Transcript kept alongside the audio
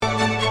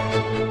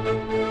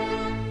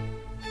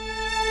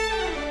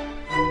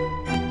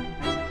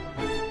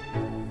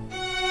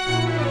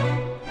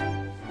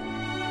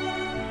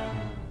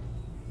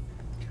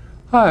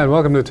Hi, and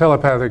welcome to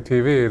Telepathic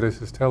TV.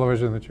 This is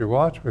television that you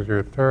watch with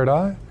your third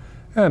eye,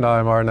 and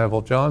I'm R.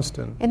 Neville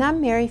Johnston. And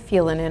I'm Mary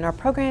Phelan, and our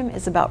program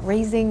is about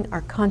raising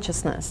our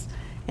consciousness.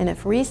 And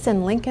if Reese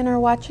and Lincoln are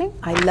watching,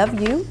 I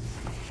love you.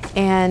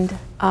 And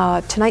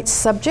tonight's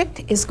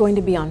subject is going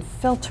to be on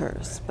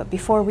filters. But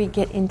before we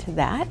get into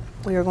that,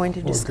 we are going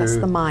to discuss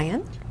the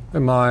Mayan. The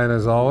Mayan,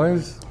 as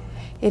always.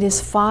 It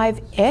is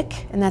 5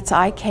 Ik, and that's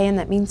Ik, and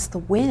that means the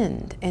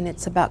wind. And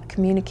it's about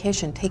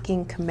communication,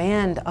 taking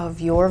command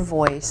of your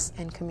voice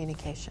and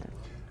communication.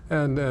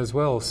 And as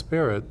well,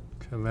 spirit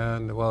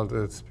command. Well,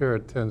 the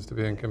spirit tends to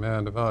be in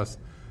command of us,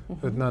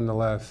 but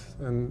nonetheless,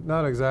 and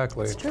not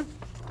exactly. It's true.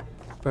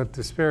 But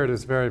the spirit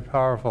is very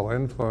powerful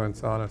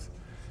influence on us.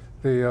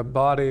 The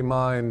body,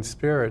 mind,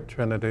 spirit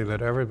trinity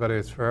that everybody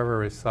is forever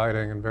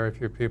reciting, and very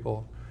few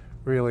people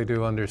really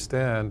do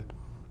understand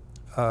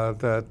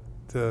that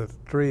the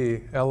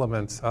three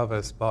elements of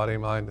us, body,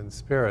 mind, and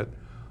spirit,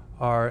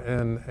 are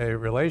in a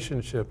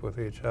relationship with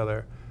each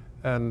other,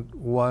 and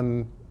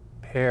one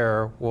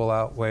pair will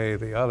outweigh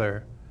the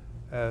other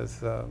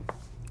as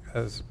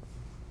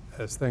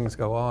things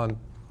go on.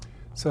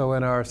 So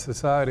in our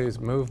society's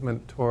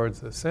movement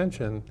towards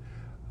ascension,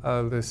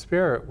 the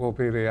spirit will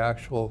be the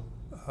actual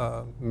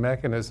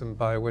mechanism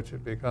by which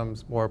it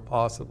becomes more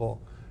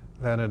possible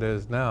than it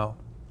is now.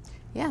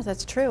 Yeah,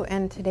 that's true.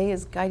 And today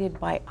is guided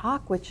by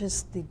Ak, which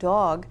is the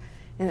dog,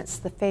 and it's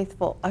the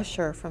faithful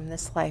usher from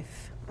this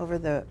life over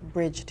the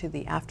bridge to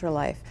the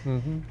afterlife.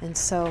 And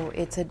so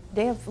it's a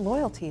day of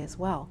loyalty as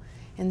well.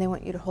 And they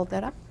want you to hold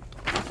that up.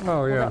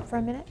 Hold up for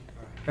a minute.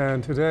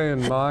 And today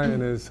in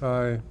Mayan is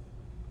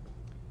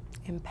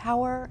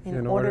empower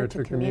in order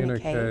to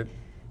communicate,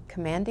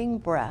 commanding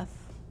breath.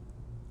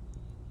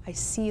 I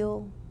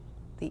seal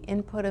the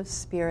input of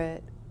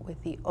spirit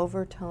with the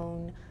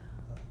overtone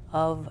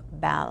of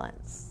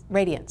balance,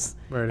 radiance.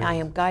 I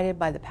am guided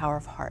by the power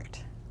of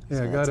heart. Yeah,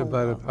 so guided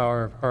by the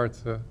power of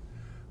heart's a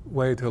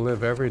way to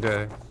live every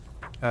day,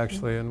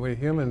 actually. And we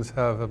humans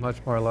have a much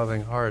more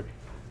loving heart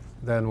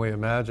than we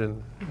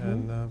imagine.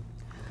 And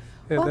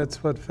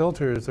that's what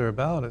filters are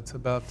about. It's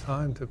about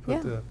time to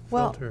put the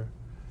filter,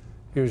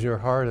 use your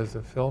heart as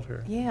a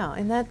filter. Yeah,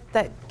 and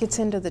that gets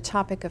into the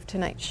topic of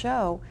tonight's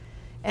show.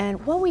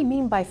 And what we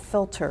mean by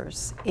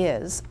filters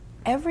is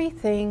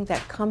everything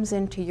that comes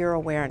into your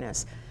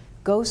awareness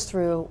goes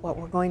through what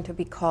we're going to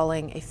be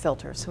calling a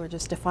filter. So we're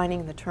just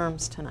defining the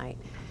terms tonight.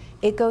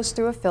 It goes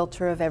through a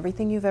filter of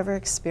everything you've ever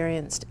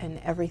experienced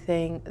and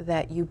everything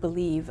that you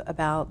believe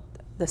about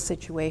the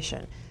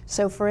situation.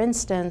 So for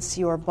instance,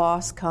 your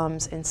boss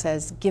comes and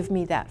says, give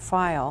me that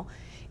file.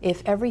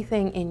 If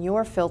everything in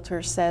your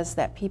filter says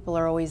that people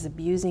are always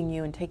abusing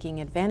you and taking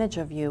advantage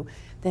of you,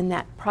 then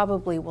that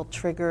probably will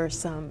trigger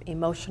some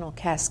emotional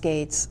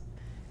cascades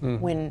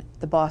when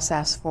the boss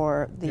asks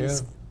for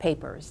these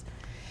papers.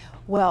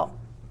 Well,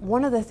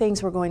 one of the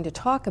things we're going to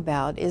talk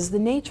about is the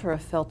nature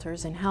of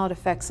filters and how it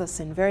affects us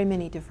in very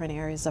many different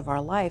areas of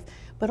our life,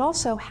 but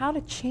also how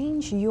to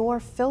change your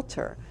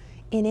filter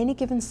in any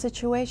given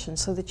situation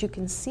so that you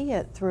can see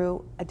it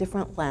through a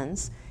different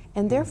lens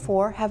and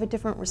therefore have a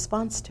different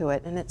response to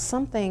it. And it's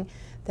something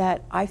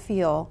that I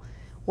feel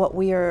what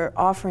we are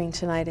offering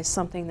tonight is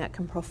something that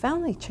can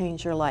profoundly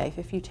change your life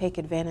if you take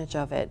advantage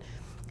of it.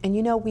 And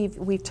you know,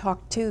 we've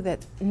talked too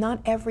that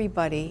not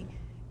everybody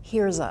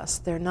hears us.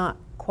 They're not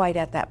quite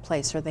at that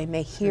place, or they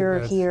may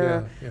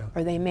hear,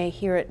 or they may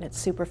hear it and it's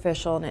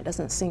superficial and it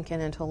doesn't sink in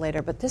until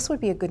later. But this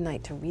would be a good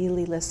night to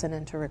really listen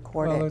and to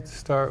record it. Well, let's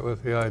start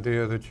with the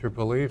idea that your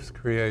beliefs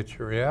create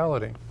your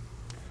reality.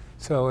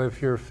 So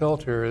if your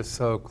filter is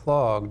so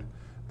clogged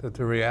that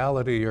the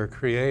reality you're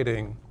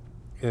creating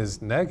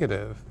is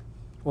negative,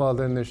 well,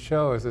 then this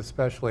show is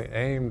especially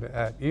aimed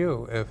at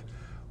you. If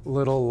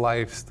little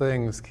life's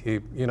things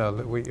keep, you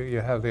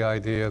have the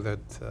idea that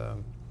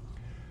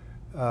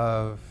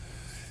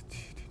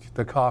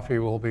the coffee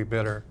will be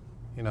bitter.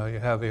 You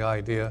have the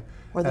idea.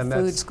 Or the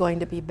food's going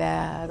to be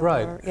bad.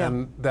 Right,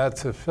 and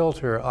that's a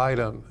filter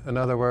item. In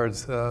other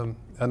words,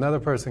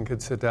 another person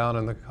could sit down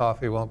and the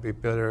coffee won't be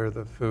bitter,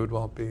 the food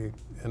won't be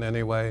in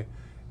any way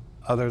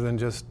other than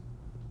just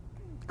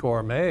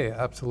gourmet,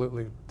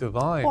 absolutely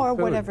divine or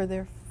food. Whatever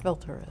their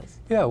filter is.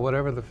 Yeah,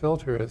 whatever the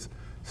filter is.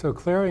 So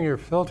clearing your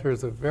filter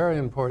is a very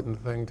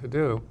important thing to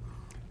do.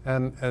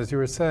 And as you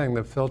were saying,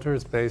 the filter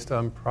is based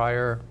on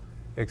prior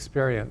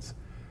experience.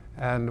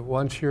 And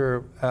once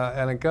you're,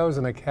 and it goes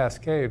in a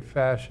cascade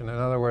fashion. In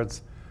other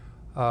words,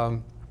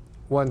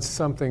 once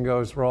something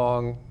goes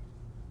wrong,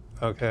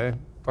 okay,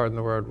 pardon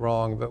the word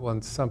wrong, but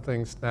once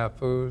something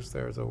snafus,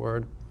 there's a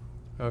word,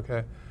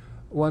 okay.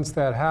 Once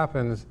that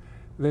happens,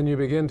 then you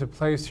begin to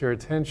place your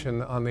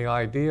attention on the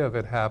idea of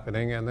it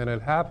happening, and then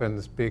it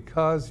happens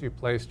because you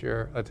placed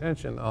your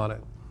attention on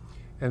it.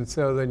 And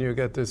so then you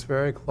get this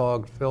very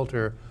clogged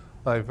filter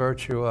by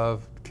virtue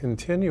of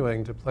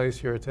continuing to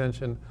place your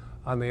attention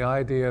on the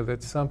idea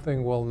that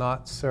something will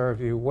not serve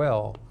you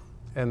well.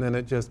 And then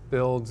it just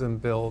builds and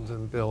builds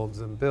and builds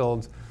and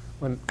builds,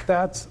 when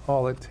that's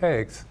all it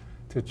takes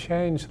to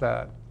change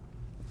that.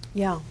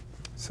 Yeah.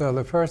 So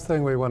the first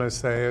thing we want to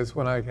say is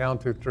when I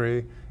count to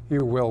 3,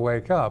 you will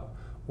wake up.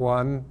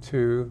 1,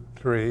 2,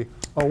 3,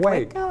 awake.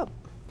 Wake up.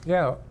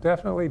 Yeah,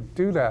 definitely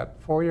do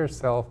that for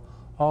yourself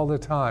all the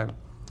time.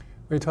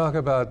 We talk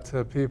about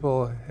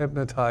people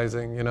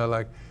hypnotizing, you know,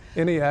 like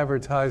any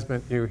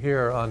advertisement you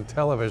hear on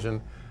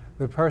television,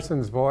 the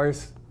person's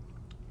voice,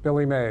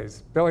 Billy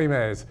Mays.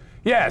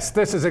 Yes,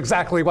 this is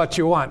exactly what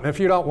you want. And if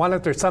you don't want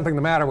it, there's something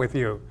the matter with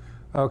you.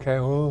 Okay,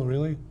 oh,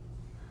 really?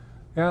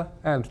 Yeah,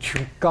 and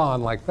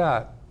gone like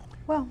that.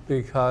 Well,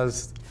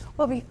 because...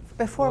 Well,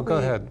 before go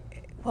ahead.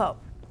 Well,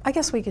 I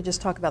guess we could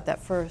just talk about that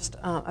first,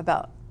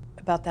 about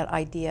that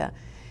idea.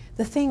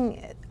 The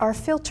thing, our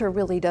filter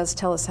really does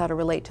tell us how to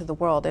relate to the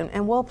world,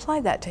 and we'll apply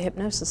that to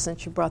hypnosis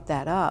since you brought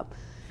that up.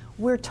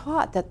 We're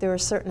taught that there are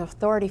certain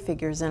authority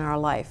figures in our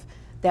life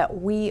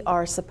that we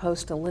are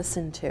supposed to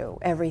listen to,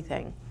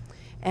 everything.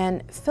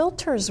 And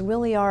filters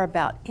really are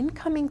about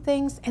incoming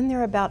things and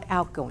they're about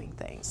outgoing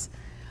things.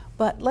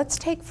 But let's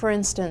take, for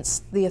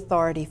instance, the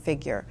authority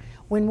figure.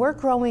 When we're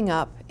growing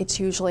up, it's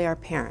usually our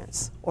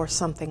parents or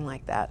something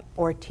like that,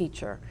 or a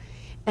teacher.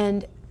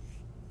 And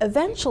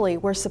eventually,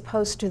 we're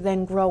supposed to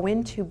then grow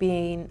into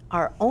being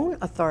our own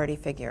authority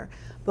figure.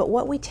 But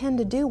what we tend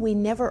to do, we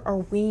never are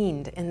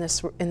weaned in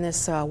this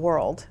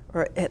world,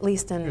 or at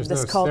least in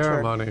this culture. There's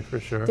no ceremony, for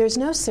sure. There's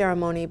no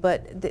ceremony,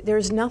 but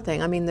there's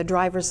nothing. I mean, the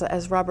driver's,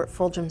 as Robert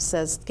Fulghum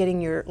says, getting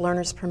your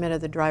learner's permit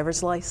of the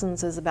driver's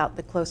license is about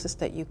the closest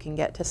that you can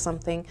get to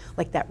something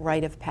like that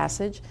rite of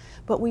passage.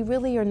 But we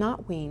really are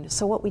not weaned.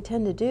 So what we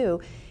tend to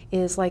do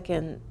is, like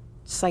in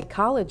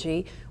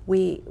psychology,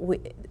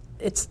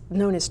 it's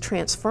known as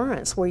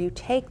transference, where you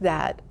take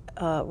that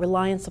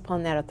reliance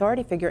upon that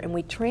authority figure and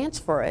we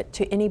transfer it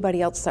to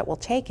anybody else that will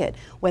take it,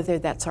 whether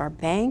that's our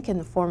bank in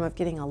the form of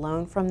getting a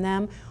loan from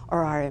them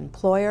or our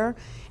employer.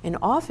 And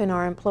often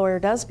our employer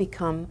does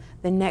become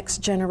the next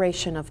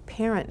generation of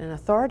parent and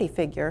authority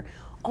figure,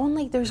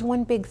 only there's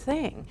one big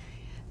thing.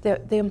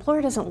 The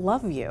employer doesn't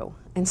love you,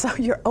 and so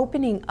you're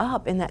opening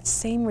up in that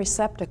same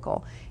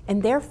receptacle,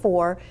 and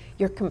therefore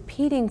you're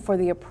competing for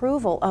the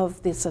approval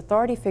of this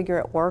authority figure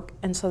at work,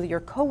 and so your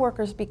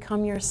coworkers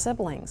become your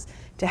siblings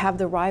to have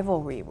the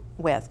rivalry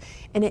with.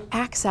 And it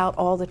acts out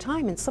all the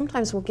time, and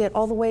sometimes we'll get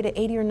all the way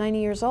to 80 or 90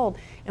 years old,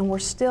 and we're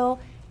still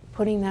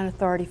putting that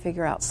authority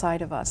figure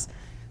outside of us.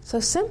 So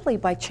simply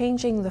by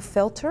changing the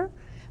filter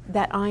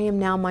that I am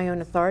now my own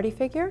authority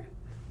figure,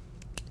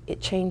 it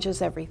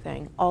changes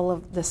everything. All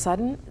of the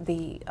sudden,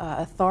 the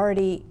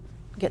authority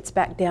gets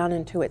back down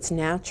into its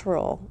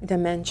natural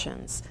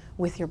dimensions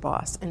with your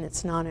boss, and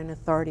it's not an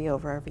authority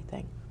over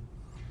everything.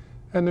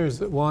 And there's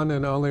one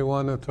and only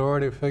one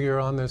authority figure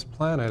on this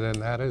planet, and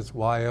that is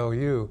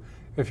YOU.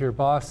 If your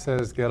boss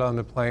says get on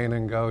the plane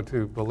and go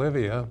to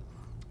Bolivia,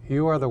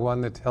 you are the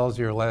one that tells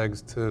your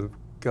legs to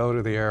go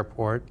to the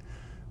airport,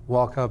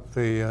 walk up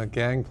the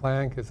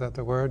gangplank, is that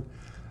the word?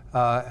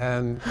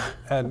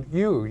 And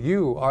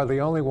you are the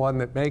only one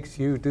that makes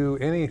you do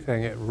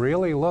anything. It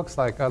really looks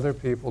like other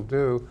people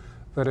do,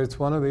 but it's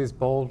one of these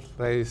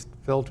bold-faced,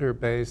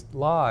 filter-based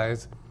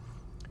lies.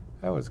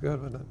 That was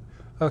good, wasn't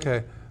it?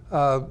 Okay,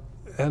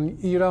 and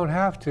you don't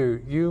have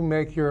to. You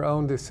make your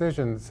own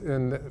decisions.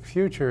 In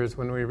futures,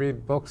 when we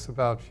read books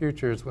about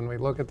futures, when we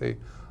look at the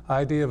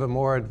idea of a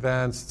more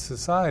advanced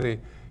society,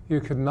 you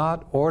could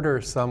not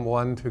order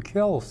someone to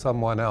kill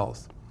someone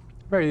else.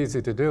 Very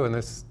easy to do in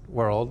this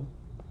world.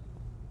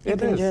 You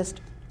can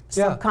just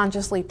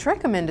subconsciously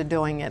trick them into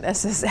doing it,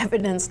 as is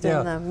evidenced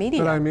in the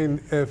media. But I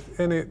mean,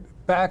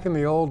 back in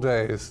the old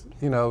days,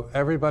 you know,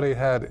 everybody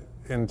had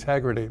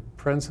integrity,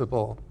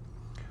 principle,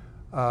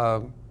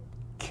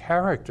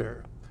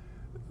 character.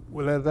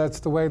 Well, that's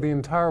the way the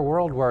entire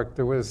world worked.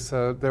 There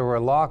were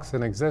locks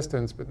in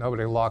existence, but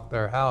nobody locked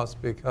their house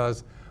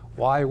because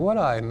why would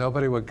I?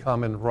 Nobody would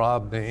come and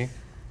rob me.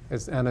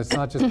 And it's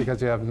not just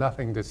because you have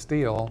nothing to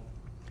steal.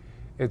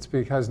 It's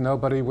because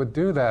nobody would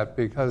do that,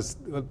 because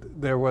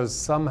there was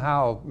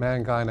somehow,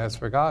 mankind has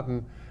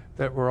forgotten,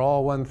 that we're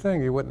all one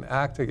thing. You wouldn't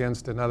act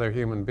against another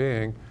human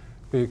being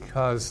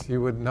because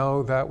you would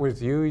know that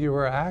was you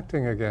were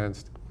acting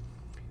against.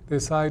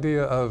 This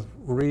idea of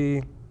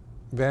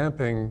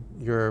revamping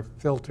your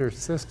filter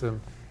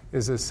system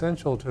is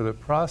essential to the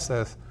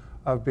process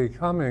of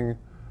becoming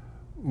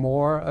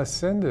more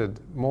ascended,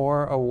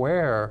 more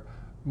aware,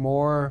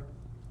 more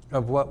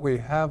of what we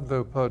have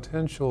the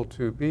potential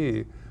to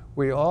be.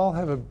 We all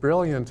have a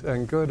brilliant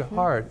and good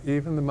heart.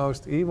 Even the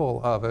most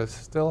evil of us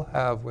still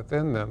have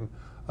within them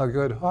a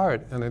good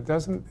heart. And it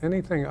doesn't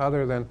anything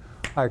other than,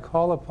 I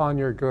call upon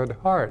your good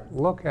heart.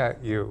 Look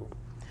at you.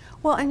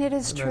 Well, and it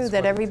is true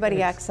that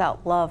everybody acts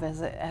out love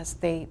as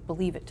they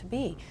believe it to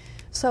be.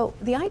 So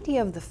the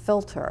idea of the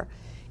filter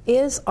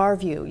is our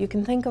view. You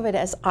can think of it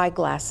as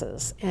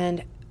eyeglasses,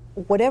 and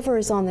whatever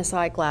is on this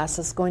eyeglass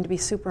is going to be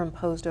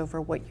superimposed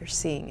over what you're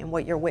seeing and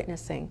what you're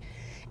witnessing.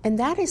 And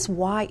that is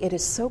why it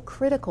is so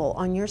critical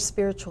on your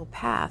spiritual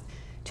path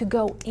to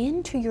go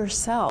into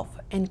yourself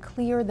and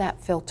clear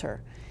that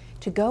filter,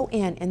 to go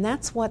in. And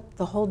that's what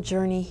the whole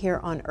journey here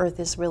on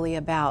earth is really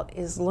about,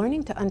 is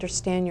learning to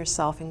understand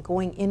yourself and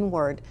going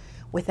inward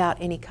without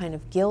any kind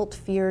of guilt,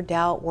 fear,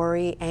 doubt,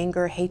 worry,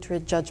 anger,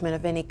 hatred, judgment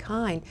of any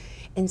kind,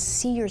 and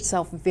see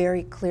yourself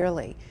very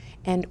clearly.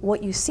 And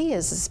what you see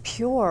is this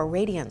pure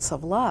radiance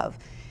of love.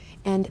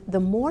 And the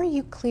more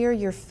you clear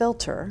your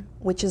filter,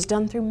 which is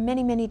done through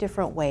many, many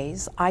different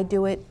ways, I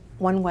do it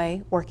one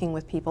way, working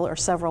with people, or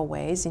several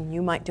ways, and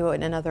you might do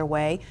it another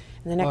way,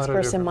 and the next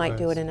person might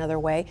do it another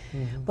way.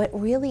 But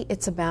really,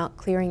 it's about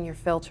clearing your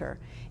filter.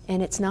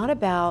 And it's not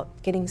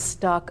about getting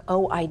stuck,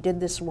 oh, I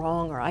did this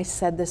wrong, or I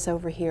said this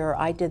over here, or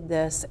I did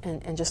this,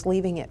 and just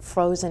leaving it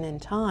frozen in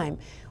time.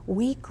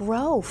 We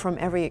grow from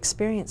every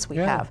experience we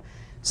have.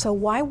 So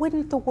why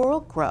wouldn't the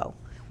world grow?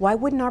 Why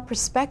wouldn't our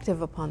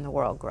perspective upon the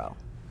world grow?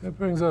 That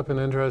brings up an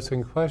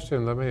interesting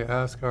question. Let me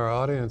ask our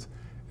audience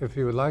if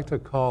you would like to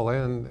call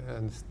in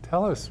and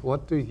tell us,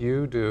 what do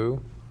you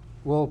do?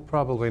 We'll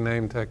probably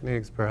name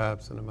techniques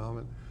perhaps in a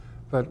moment.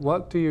 But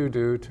what do you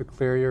do to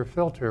clear your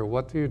filter?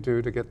 What do you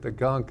do to get the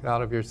gunk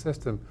out of your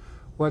system?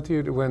 What do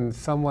you do when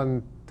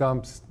someone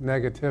dumps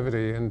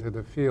negativity into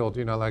the field,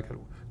 like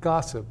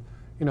gossip,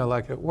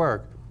 like at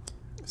work?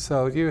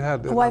 So you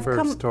had a number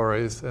of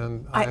stories,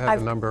 and I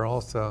have a number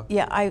also.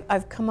 Yeah,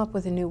 I've come up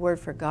with a new word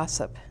for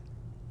gossip.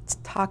 It's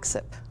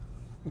toxip.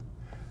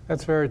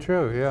 That's very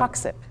true, yeah.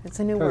 Toxip, it's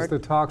a new word. Because the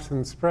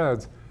toxin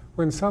spreads.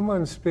 When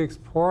someone speaks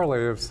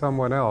poorly of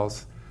someone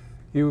else,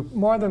 you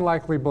more than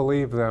likely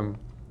believe them,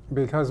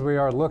 because we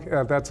are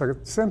that's a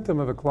symptom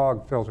of a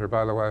clogged filter,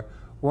 by the way,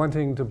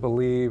 wanting to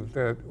believe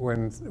that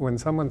when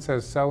someone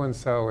says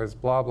so-and-so is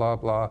blah, blah,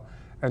 blah,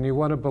 and you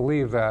want to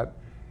believe that,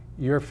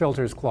 your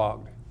filter's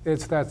clogged.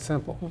 It's that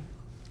simple.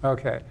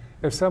 Okay,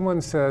 if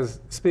someone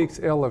speaks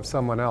ill of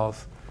someone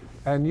else,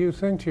 and you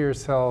think to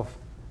yourself,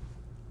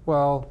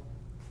 well,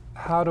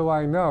 how do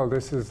I know?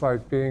 This is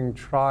like being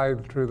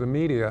tried through the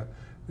media.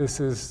 This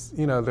is,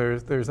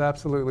 there's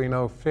absolutely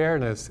no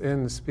fairness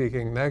in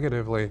speaking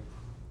negatively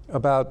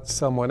about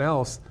someone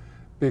else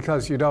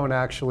because you don't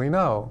actually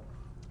know.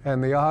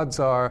 And the odds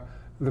are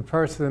the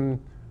person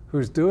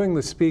who's doing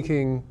the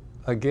speaking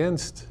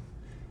against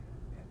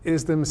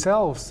is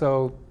themselves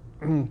so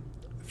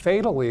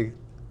fatally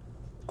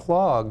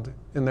clogged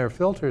in their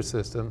filter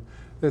system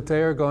that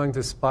they are going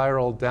to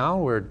spiral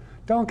downward.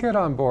 Don't get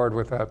on board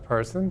with that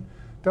person.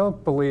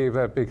 Don't believe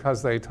that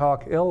because they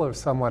talk ill of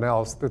someone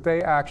else that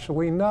they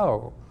actually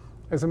know.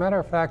 As a matter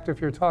of fact, if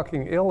you're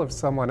talking ill of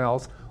someone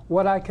else,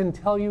 what I can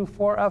tell you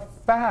for a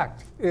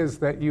fact is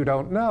that you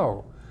don't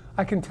know.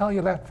 I can tell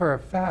you that for a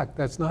fact.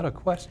 That's not a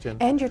question.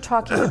 And you're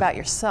talking about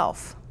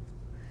yourself.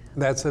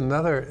 That's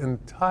another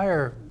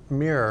entire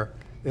mirror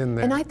in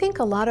there. And I think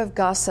a lot of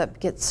gossip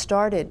gets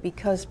started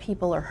because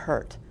people are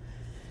hurt.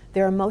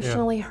 They're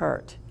emotionally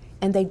hurt,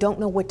 and they don't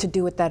know what to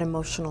do with that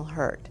emotional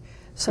hurt.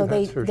 So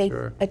they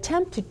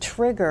attempt to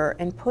trigger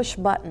and push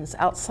buttons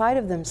outside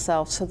of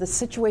themselves so the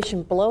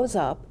situation blows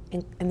up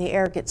and the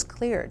air gets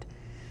cleared.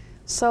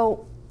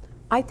 So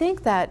I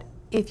think that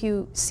if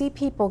you see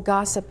people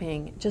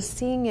gossiping, just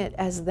seeing it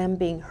as them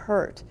being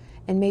hurt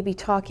and maybe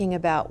talking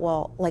about,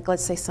 well, like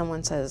let's say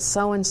someone says,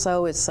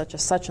 so-and-so is such a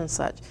such and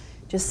such.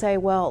 Just say,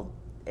 well,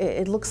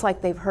 it looks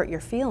like they've hurt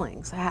your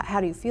feelings. How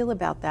do you feel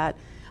about that?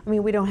 I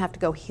mean, we don't have to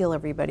go heal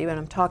everybody, but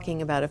I'm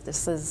talking about if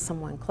this is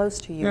someone close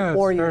to you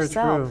or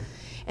yourself. True.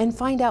 And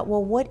find out,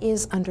 well, what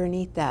is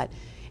underneath that?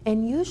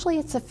 And usually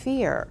it's a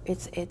fear.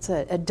 It's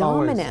a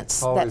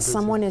dominance that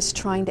someone is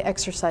trying to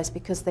exercise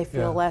because they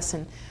feel less.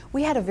 And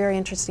we had a very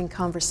interesting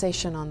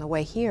conversation on the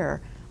way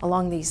here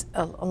along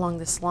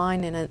this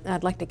line, and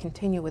I'd like to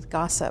continue with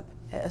gossip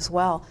as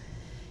well.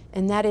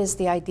 And that is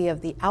the idea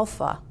of the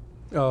alpha.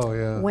 Oh,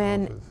 yeah.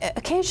 When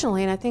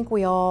occasionally, and I think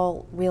we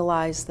all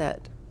realize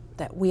that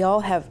we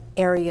all have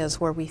areas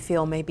where we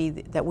feel maybe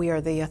that we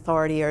are the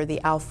authority or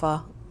the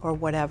alpha or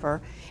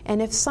whatever.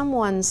 And if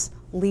someone's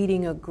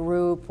leading a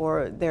group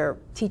or they're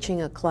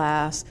teaching a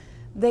class,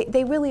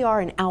 they really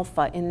are an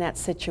alpha in that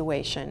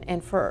situation.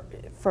 And for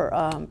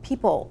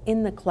people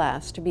in the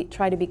class to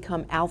try to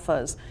become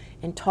alphas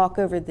and talk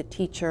over the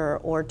teacher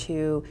or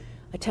to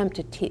attempt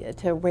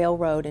to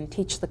railroad and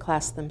teach the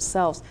class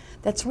themselves,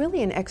 that's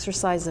really an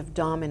exercise of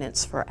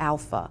dominance for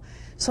alpha.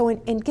 So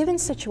in given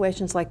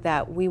situations like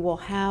that, we will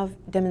have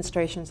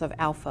demonstrations of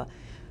alpha.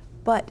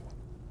 But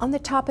on the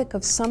topic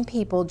of some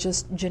people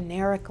just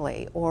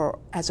generically or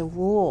as a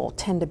rule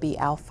tend to be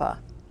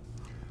alpha.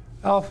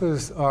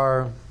 Alphas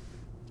are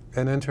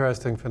an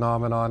interesting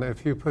phenomenon.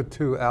 If you put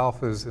two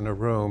alphas in a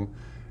room,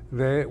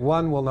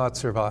 one will not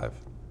survive.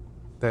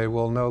 They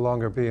will no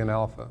longer be an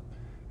alpha.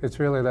 It's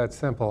really that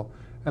simple.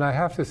 And I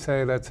have to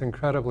say that's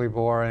incredibly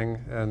boring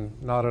and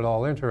not at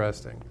all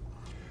interesting.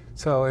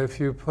 So if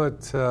you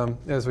put,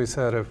 as we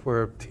said, if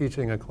we're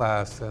teaching a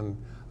class and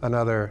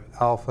another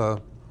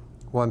alpha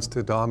wants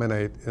to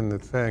dominate in the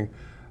thing.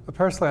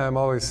 Personally, I'm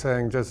always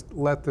saying just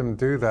let them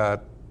do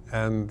that,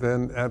 and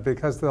then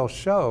because they'll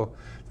show.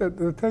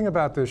 The thing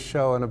about this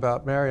show and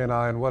about Mary and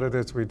I and what it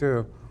is we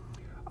do,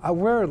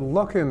 we're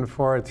looking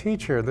for a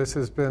teacher. This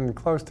has been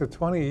close to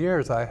 20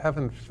 years. I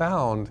haven't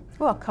found.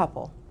 Well, a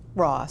couple.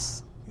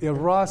 Ross.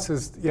 Ross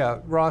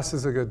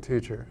is a good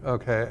teacher.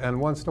 Okay, and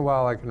once in a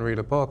while I can read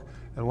a book,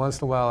 and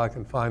once in a while I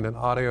can find an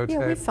audio tape.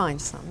 Yeah, we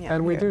find some. Yeah,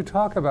 and we here. do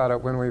talk about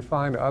it when we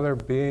find other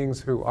beings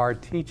who are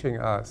teaching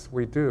us.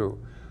 We do.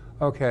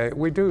 Okay,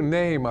 we do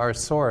name our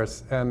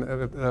source, and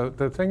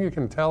the thing you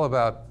can tell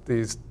about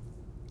these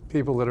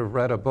people that have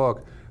read a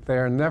book, they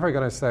are never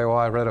going to say, well,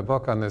 I read a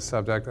book on this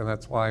subject, and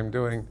that's why I'm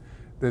doing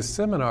this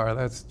seminar.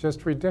 That's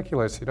just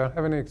ridiculous. You don't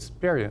have any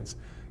experience.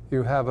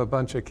 You have a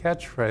bunch of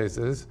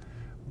catchphrases,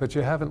 but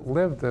you haven't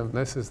lived them.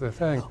 This is the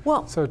thing.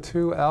 Well, so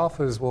two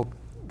alphas will,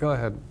 go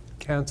ahead,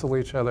 cancel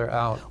each other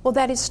out. Well,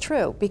 that is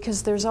true,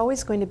 because there's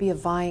always going to be a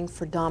vying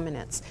for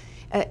dominance.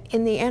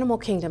 In the animal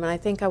kingdom, and I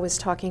think I was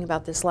talking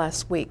about this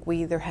last week,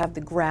 we either have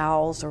the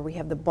growls or we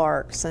have the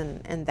barks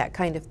and that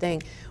kind of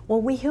thing. Well,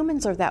 we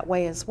humans are that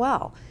way as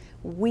well.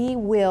 We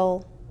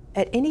will,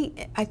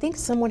 I think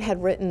someone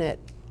had written it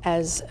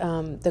as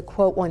the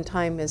quote one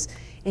time is,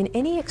 in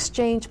any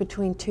exchange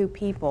between two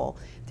people,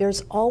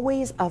 there's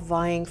always a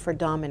vying for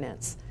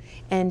dominance.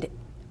 And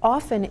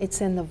often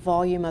it's in the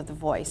volume of the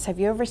voice. Have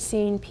you ever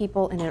seen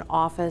people in an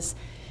office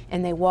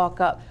and they walk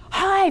up,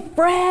 "Hi,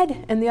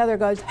 Fred," and the other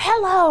goes,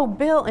 "Hello,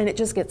 Bill," and it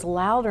just gets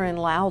louder and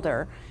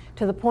louder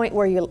to the point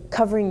where you're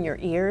covering your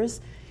ears.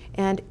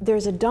 And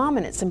there's a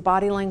dominance in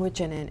body language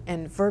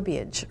and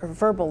verbiage, or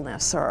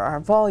verbalness, or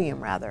our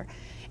volume rather.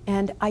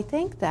 And I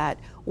think that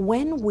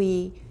when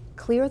we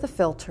clear the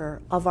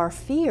filter of our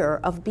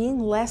fear of being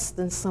less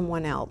than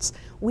someone else,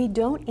 we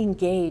don't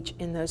engage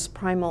in those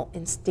primal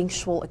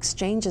instinctual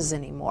exchanges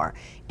anymore.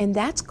 And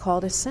that's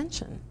called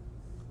ascension.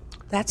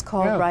 That's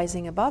called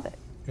rising above it.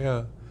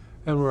 Yeah,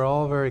 and we're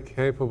all very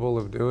capable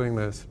of doing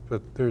this,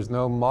 but there's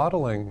no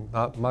modeling,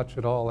 not much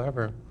at all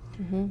ever.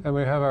 Mm-hmm. And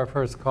we have our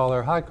first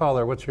caller. Hi,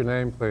 caller. What's your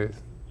name, please?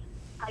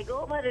 I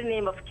go by the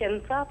name of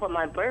Kenza, but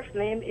my birth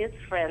name is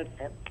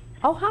Francis.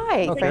 Oh,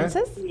 hi, Okay.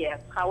 Francis. Yes.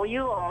 How are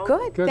you all?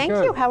 Good, thank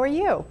good. you. How are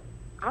you?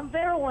 I'm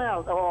very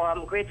well. Oh,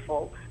 I'm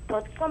grateful.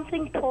 But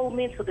something pulled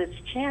me to this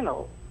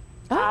channel.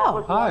 I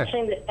was Oh, Hi.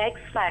 watching the X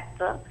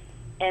Factor,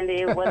 and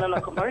they went on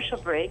a commercial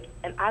break,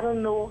 and I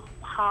don't know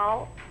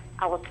how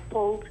I was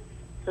pulled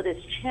to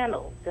this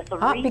channel. There's a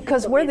reason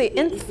because for we're me the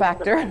to be nth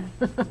factor.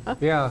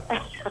 Yeah.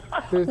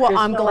 Well, This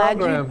I'm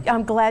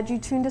program- glad you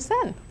tuned us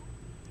in.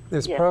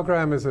 This Yeah.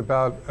 program is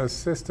about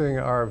assisting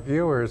our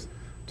viewers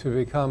to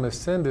become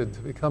ascended, to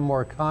become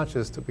more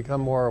conscious, to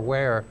become more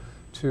aware,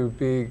 to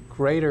be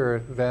greater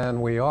than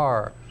we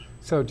are.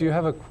 So do you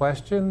have a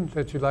question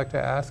that you'd like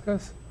to ask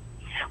us?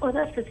 Well,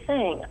 that's the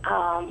thing.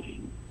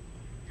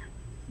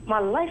 My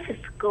life is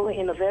going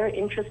in a very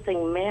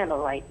interesting manner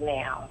right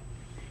now.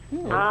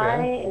 I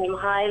am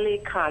highly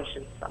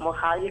conscious. I'm a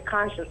highly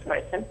conscious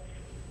person.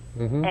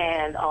 Mm-hmm.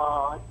 And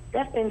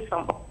there's been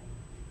some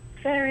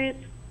very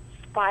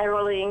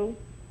spiraling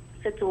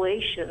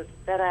situations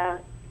that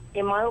are,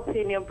 in my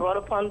opinion, brought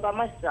upon by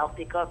myself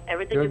because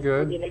everything is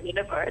good in the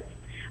universe.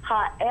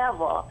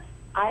 However,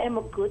 I am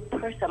a good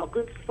person. I'm a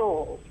good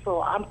soul.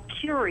 So I'm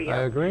curious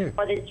I agree.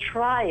 for the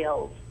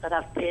trials that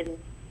I've been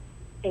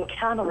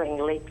encountering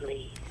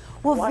lately.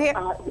 Well,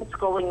 What's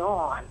going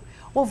on?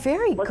 Well,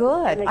 very What's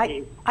good. the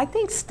energy? I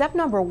think step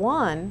number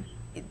one,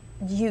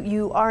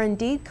 you are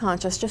indeed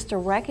conscious just to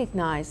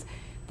recognize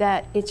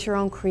that it's your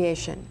own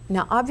creation.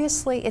 Now,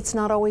 obviously, it's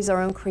not always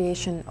our own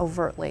creation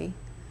overtly,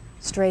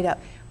 straight up,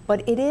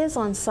 but it is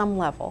on some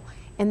level.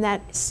 And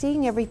that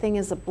seeing everything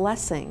as a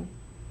blessing,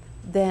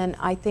 then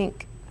I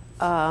think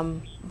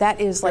that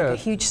is like a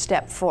huge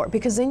step forward,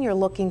 because then you're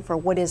looking for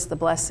what is the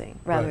blessing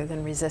rather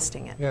than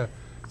resisting it. Yeah.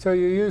 So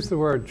you use the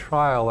word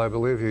trial. I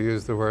believe you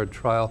used the word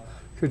trial.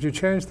 Could you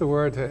change the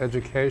word to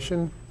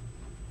education?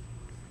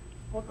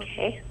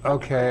 Okay.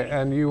 Okay,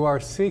 and you are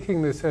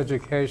seeking this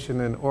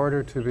education in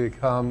order to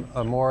become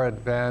a more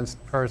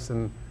advanced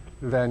person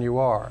than you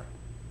are.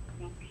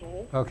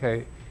 Okay.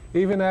 Okay,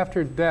 even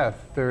after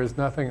death, there is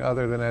nothing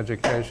other than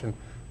education.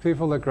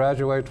 People that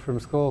graduate from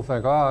school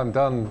think, oh, I'm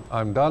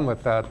done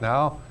with that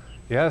now.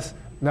 Yes?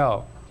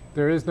 No.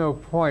 There is no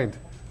point.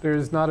 There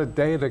is not a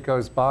day that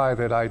goes by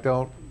that I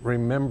don't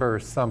remember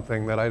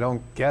something, that I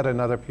don't get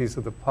another piece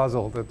of the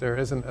puzzle, that there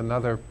isn't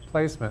another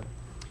placement.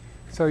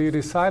 So you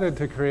decided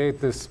to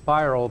create this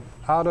spiral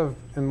out of,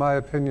 in my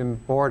opinion,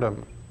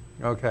 boredom.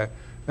 Okay.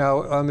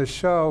 Now, on the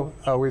show,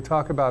 we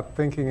talk about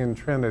thinking in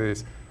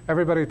trinities.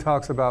 Everybody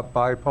talks about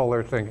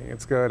bipolar thinking.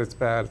 It's good, it's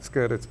bad, it's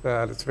good, it's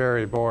bad, it's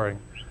very boring.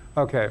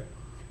 Okay.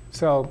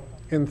 So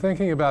in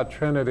thinking about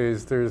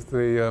trinities, there's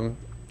the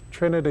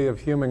trinity of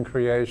human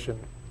creation.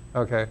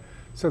 Okay.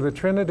 So the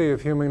trinity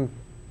of human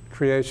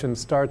creation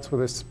starts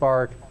with a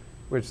spark,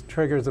 which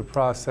triggers a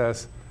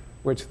process,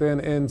 which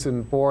then ends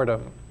in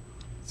boredom.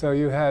 So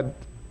you had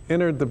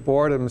entered the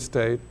boredom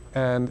state,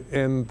 and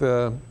in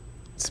the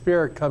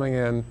spirit coming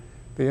in,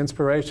 the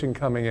inspiration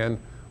coming in,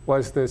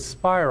 was this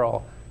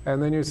spiral.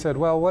 And then you said,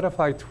 well, what if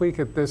I tweak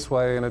it this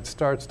way and it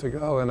starts to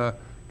go in a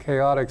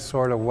chaotic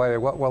sort of way?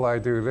 What will I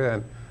do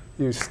then?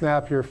 You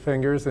snap your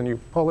fingers and you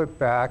pull it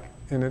back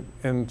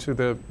into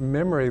the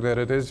memory that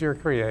it is your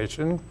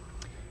creation.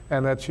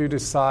 and that you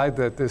decide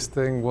that this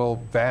thing will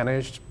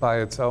vanish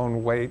by its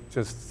own weight,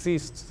 just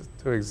cease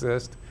to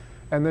exist,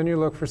 and then you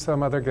look for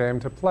some other game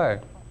to play.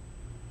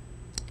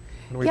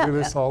 And we do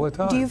this all the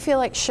time. Do you feel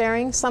like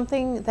sharing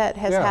something that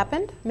has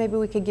happened? Maybe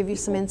we could give you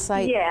some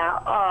insight. Yeah,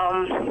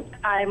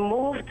 I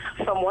moved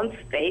from one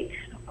state,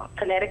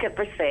 Connecticut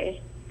per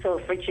se, to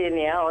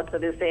Virginia or to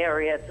this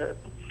area.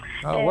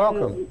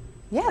 Welcome.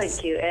 Yes.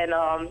 Thank you.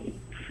 And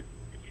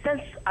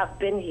since I've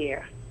been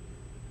here,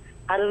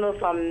 I don't know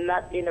if I'm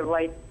not in the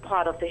right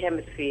part of the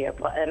hemisphere,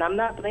 and I'm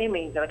not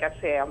blaming, like I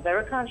say, I'm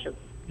very conscious.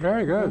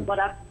 Very good. But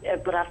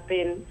I've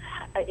been,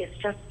 it's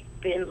just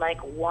been like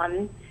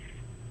one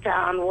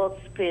downward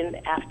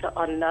spin after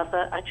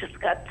another. I just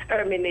got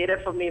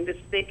terminated for me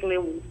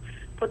mistakenly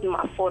putting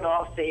my foot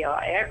off the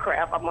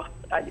aircraft.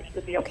 I used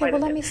to be a Okay,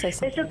 well, let me say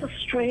something. It's just a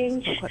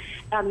strange,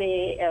 I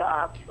mean,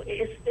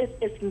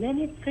 it's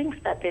many things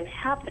that have been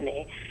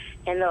happening.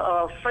 And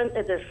a friend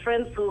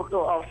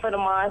of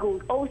mine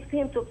who always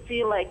seems to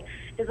feel like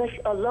it's like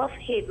a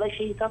love-hate, like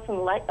she doesn't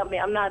like, I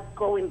mean, I'm not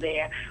going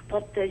there.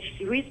 But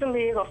she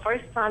recently, her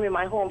first time in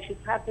my home, she's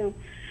having,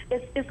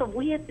 it's a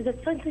weird,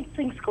 there's something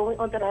things going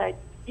on that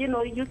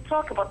you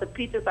talk about the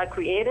pieces I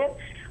created.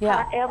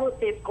 Yeah. However,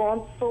 they've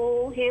gone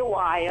so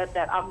haywire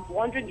that I'm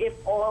wondering if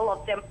all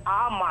of them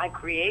are my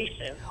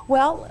creation.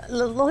 Well,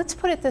 let's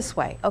put it this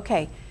way.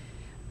 Okay,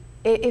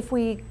 if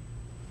we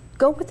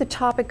go with the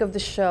topic of the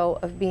show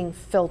of being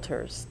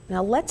filters.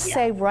 Now, let's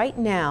say right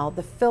now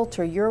the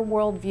filter, your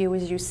worldview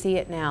as you see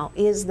it now,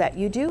 is that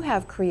you do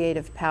have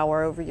creative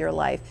power over your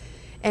life.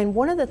 And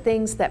one of the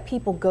things that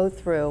people go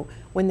through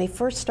when they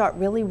first start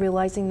really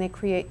realizing they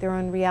create their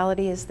own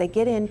reality is they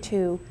get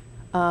into,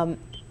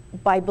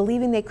 by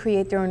believing they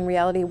create their own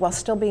reality while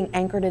still being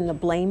anchored in the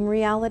blame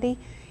reality,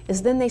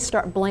 is then they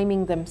start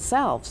blaming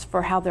themselves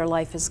for how their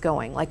life is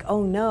going. Like,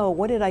 oh no,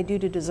 what did I do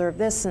to deserve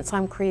this? Since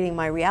I'm creating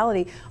my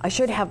reality, I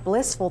should have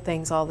blissful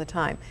things all the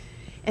time.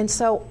 And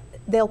so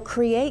they'll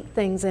create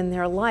things in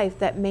their life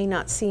that may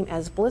not seem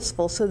as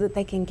blissful so that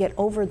they can get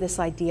over this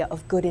idea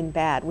of good and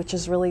bad, which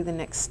is really the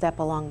next step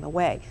along the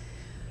way.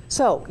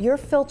 So your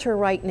filter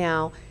right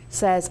now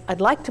says,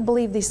 I'd like to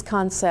believe these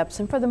concepts,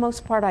 and for the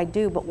most part I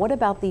do, but what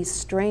about these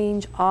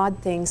strange, odd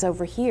things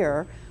over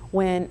here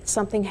when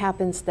something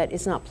happens that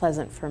is not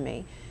pleasant for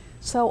me?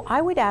 So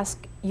I would ask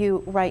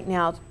you right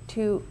now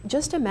to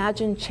just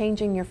imagine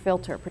changing your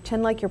filter.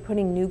 Pretend like you're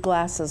putting new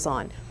glasses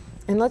on.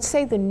 And let's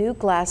say the new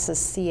glasses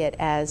see it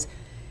as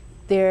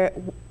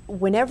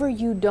whenever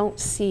you don't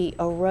see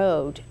a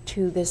road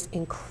to this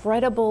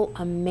incredible,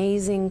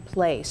 amazing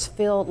place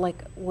filled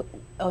like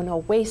an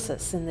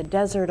oasis in the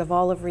desert of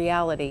all of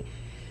reality,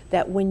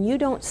 that when you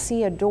don't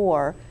see a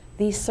door,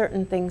 these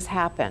certain things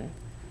happen.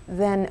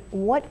 Then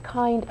what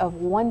kind of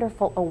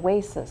wonderful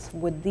oasis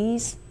would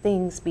these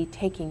things be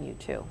taking you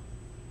to?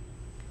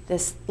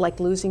 This,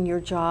 like losing your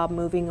job,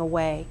 moving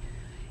away.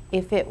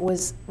 If it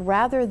was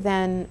rather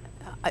than,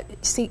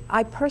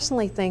 I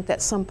personally think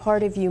that some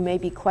part of you may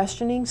be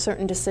questioning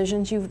certain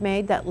decisions you've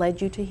made that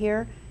led you to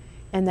here,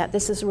 and that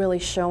this is really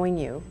showing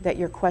you that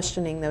you're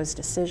questioning those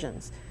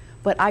decisions.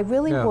 But I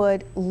really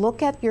would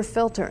look at your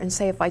filter and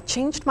say, if I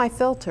changed my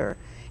filter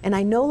and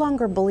I no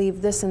longer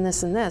believe this and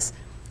this and this,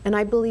 and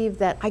I believe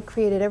that I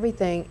created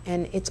everything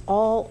and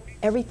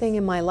everything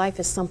in my life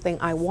is something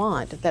I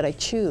want, that I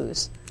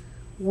choose,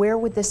 where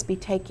would this be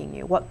taking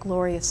you? What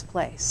glorious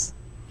place?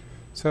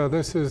 So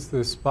this is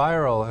the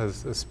spiral,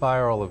 as a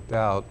spiral of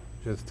doubt,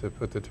 just to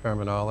put the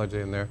terminology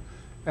in there.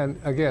 And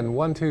again,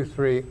 1, 2,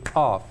 3,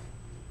 off,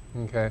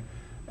 okay?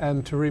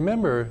 And to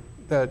remember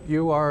that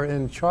you are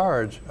in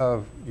charge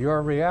of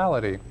your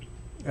reality.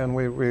 And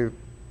we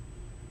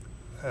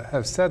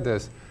have said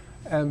this.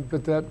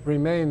 But that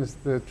remains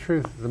the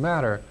truth of the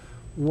matter.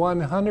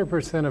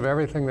 100% of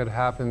everything that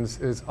happens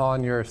is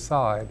on your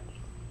side.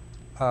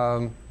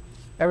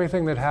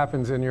 Everything that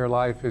happens in your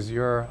life is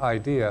your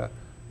idea.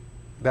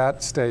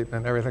 That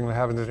statement, everything that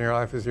happens in your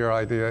life is your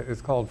idea,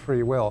 is called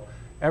free will.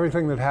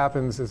 Everything that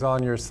happens is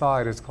on your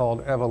side is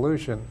called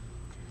evolution.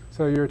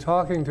 So you're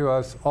talking to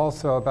us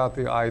also about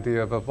the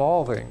idea of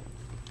evolving.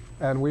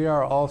 And we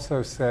are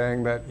also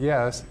saying that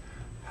yes,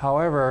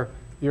 however,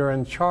 you're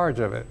in charge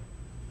of it.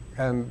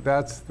 And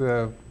that's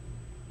the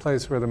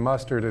place where the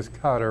mustard is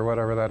cut, or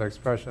whatever that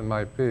expression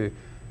might be,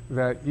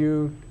 that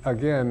you,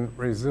 again,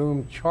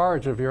 resume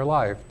charge of your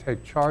life.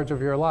 Take charge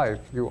of your life.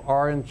 You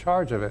are in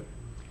charge of it.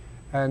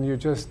 And you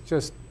just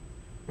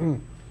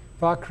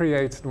thought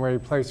creates, and where you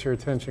place your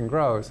attention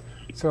grows.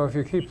 So if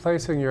you keep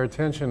placing your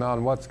attention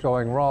on what's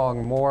going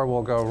wrong, more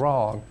will go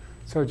wrong.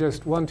 So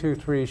just 1, 2,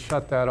 3,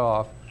 shut that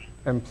off,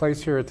 and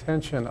place your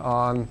attention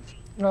on,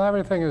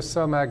 everything is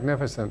so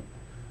magnificent.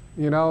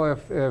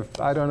 If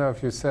I don't know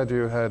if you said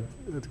you had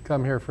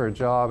come here for a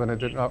job and it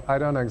didn't, I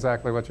don't know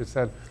exactly what you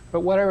said, but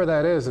whatever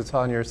that is, it's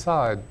on your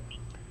side.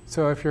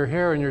 So if you're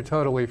here and you're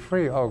totally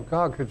free, oh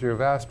God, could you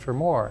have asked for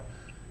more?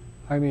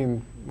 I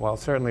mean, well,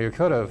 certainly you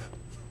could have,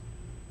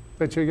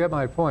 but you get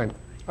my point.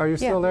 Are you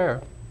still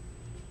there?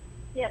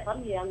 Yes,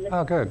 I'm here.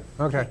 Oh, good.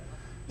 Okay.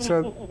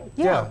 So,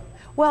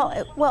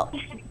 Well,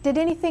 did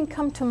anything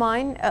come to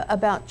mind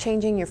about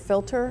changing your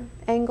filter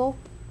angle?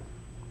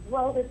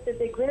 Well, it's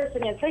the greatest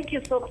thing, and thank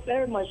you so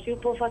very much. You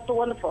both are so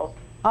wonderful.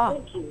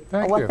 Thank you.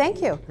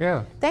 Thank you.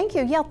 Yeah. Thank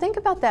you. Yeah, think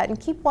about that and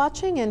keep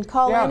watching and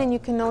call in, and you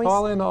can always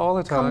call in all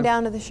the time. Come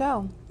down to the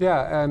show.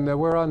 Yeah, and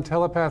we're on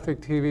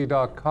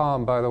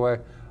telepathictv.com, by the way.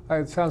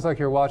 It sounds like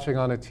you're watching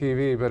on a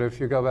TV, but if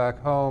you go back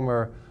home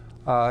or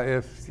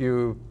if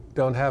you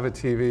don't have a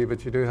TV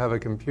but you do have a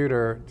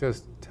computer,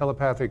 just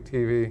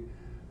telepathictv.com.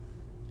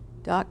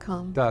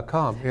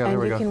 Yeah, and there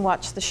we you go. can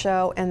watch the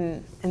show,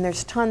 and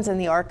there's tons in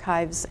the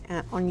archives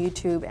on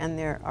YouTube, and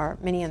there are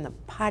many in the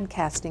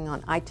podcasting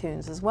on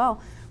iTunes as well.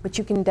 But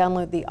you can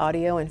download the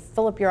audio and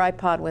fill up your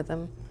iPod with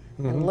them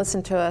and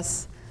listen to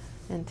us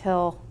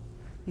until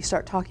you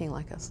start talking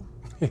like us.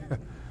 Yeah.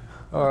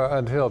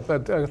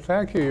 But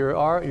thank you.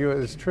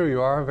 It's true.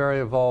 You are a very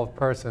evolved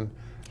person,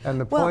 and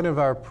the point of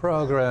our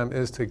program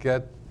is to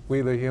get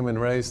we, the human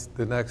race,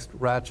 the next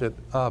ratchet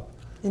up,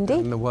 Indeed.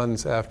 And the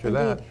ones after Indeed.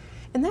 that.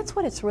 And that's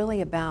what it's really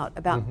about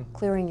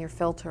clearing your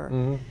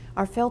filter.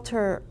 Our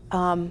filter,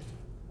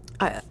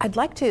 I'd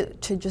like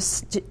to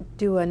just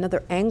do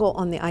another angle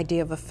on the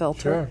idea of a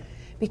filter. Sure.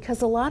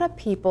 Because a lot of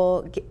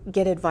people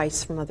get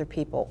advice from other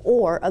people,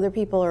 or other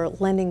people are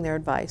lending their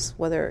advice,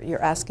 whether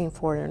you're asking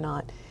for it or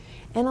not.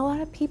 And a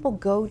lot of people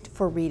go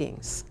for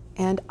readings.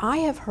 And I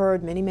have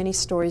heard many, many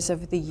stories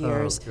over the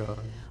years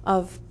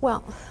of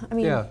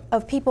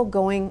people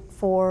going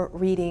for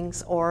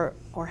readings or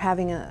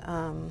having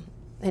an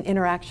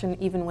interaction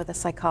even with a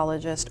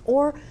psychologist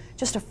or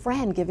just a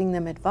friend giving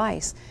them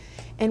advice.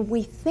 And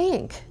we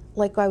think,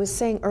 like I was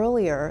saying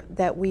earlier,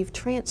 that we've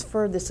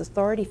transferred this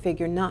authority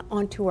figure not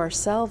onto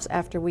ourselves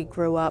after we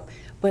grew up,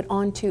 but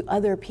onto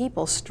other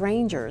people,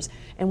 strangers.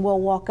 And we'll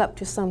walk up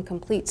to some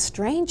complete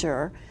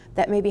stranger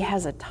that maybe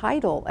has a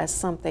title as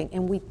something,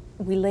 and we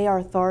lay our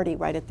authority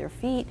right at their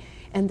feet,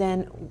 and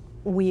then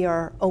we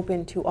are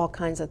open to all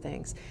kinds of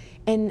things.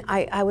 And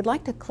I would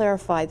like to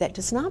clarify that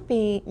does not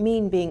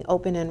mean being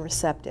open and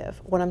receptive.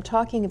 What I'm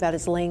talking about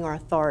is laying our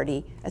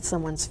authority at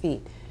someone's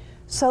feet,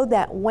 so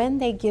that when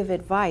they give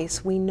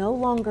advice, we no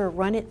longer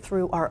run it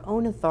through our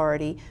own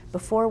authority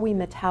before we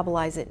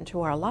metabolize it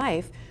into our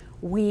life.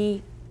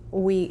 We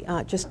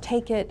just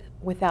take it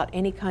without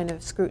any kind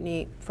of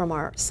scrutiny from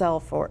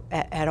ourselves or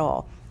at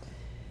all.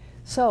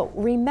 So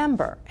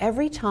remember,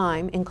 every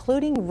time,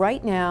 including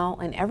right now,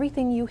 and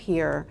everything you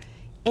hear,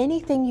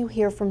 anything you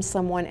hear from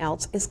someone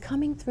else is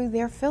coming through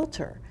their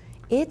filter.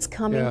 It's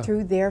coming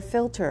through their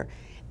filter.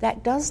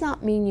 That does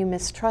not mean you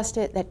mistrust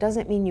it. That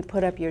doesn't mean you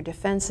put up your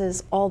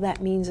defenses. All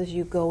that means is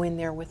you go in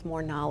there with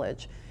more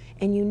knowledge.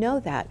 And you know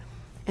that.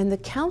 And the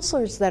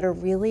counselors that are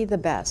really the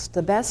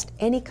best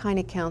any kind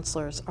of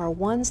counselors, are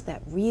ones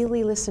that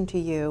really listen to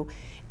you,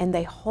 and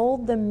they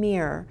hold the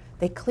mirror.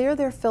 They clear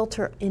their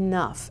filter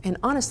enough. And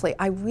honestly,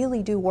 I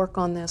really do work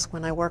on this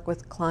when I work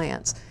with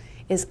clients,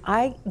 is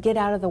I get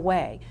out of the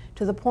way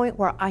to the point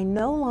where I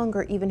no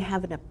longer even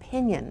have an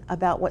opinion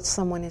about what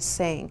someone is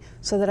saying,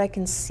 so that I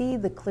can see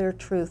the clear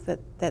truth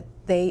that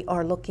they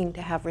are looking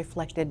to have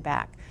reflected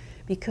back.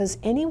 Because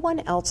anyone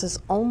else is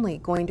only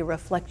going to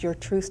reflect your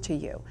truth to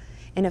you.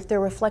 And if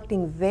they're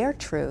reflecting their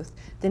truth,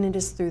 then it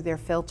is through their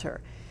filter.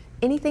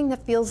 Anything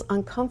that feels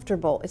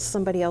uncomfortable is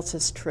somebody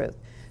else's truth.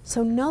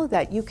 So know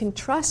that you can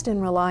trust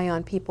and rely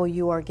on people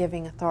you are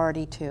giving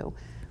authority to,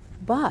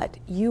 but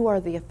you are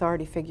the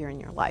authority figure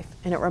in your life.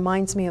 And it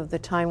reminds me of the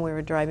time we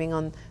were driving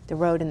on the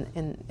road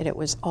and it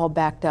was all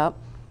backed up,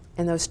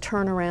 and those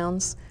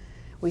turnarounds,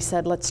 we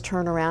said, let's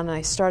turn around, and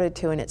I started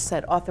to, and it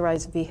said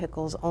authorized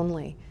vehicles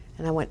only.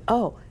 And I went,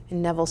 oh,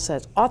 and Neville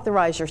says,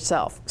 authorize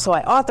yourself. So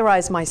I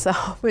authorized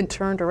myself and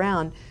turned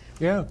around.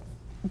 Yeah.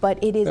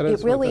 But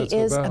it really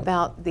is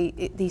about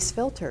these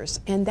filters.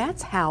 And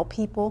that's how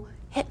people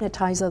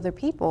hypnotize other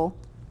people,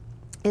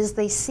 is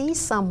they see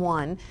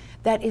someone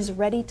that is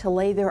ready to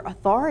lay their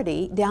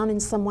authority down in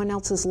someone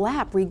else's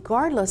lap,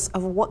 regardless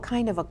of what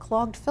kind of a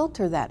clogged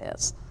filter that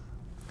is.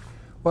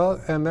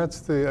 Well, and that's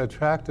the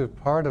attractive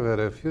part of it.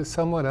 If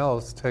someone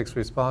else takes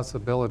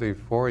responsibility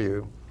for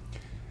you,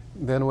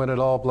 then when it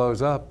all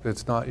blows up,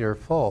 it's not your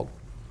fault,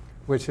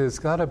 which has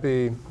got to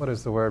be, what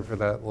is the word for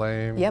that,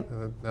 lame? Yep.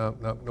 No,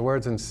 the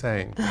word's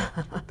insane.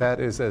 That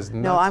is as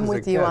nuts No, I'm as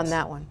with it you gets. on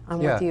that one. I'm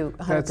with you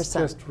 100%. That's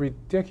just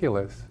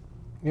ridiculous.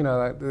 You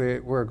know,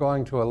 we're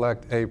going to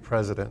elect a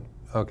president,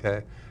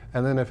 okay?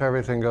 And then if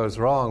everything goes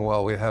wrong,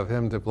 well, we have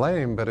him to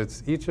blame, but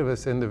it's each of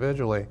us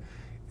individually.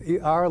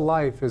 Our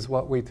life is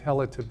what we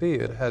tell it to be.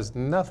 It has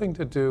nothing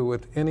to do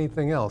with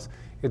anything else.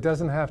 It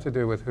doesn't have to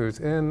do with who's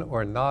in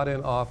or not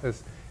in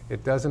office.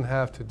 It doesn't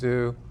have to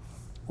do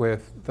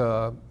with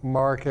the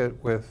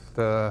market, with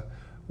the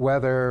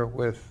weather,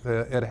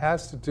 it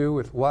has to do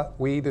with what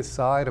we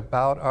decide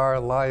about our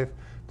life.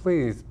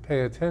 Please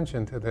pay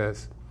attention to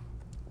this.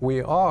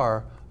 We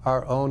are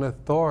our own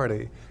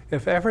authority.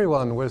 If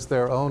everyone was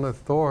their own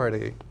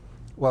authority,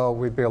 well,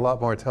 we'd be a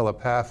lot more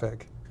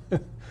telepathic.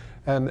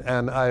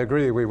 And I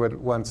agree, we would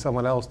want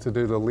someone else to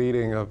do the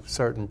leading of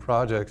certain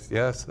projects.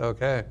 Yes,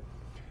 okay.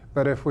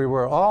 But if we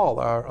were all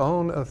our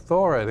own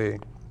authority,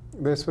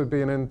 this would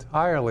be an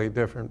entirely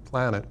different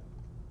planet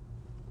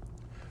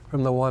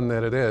from the one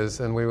that it is,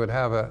 and we would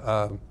have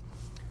a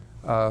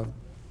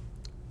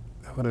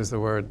what is the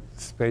word,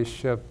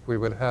 spaceship. We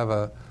would have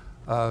a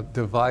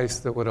device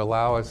that would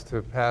allow us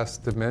to pass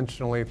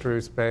dimensionally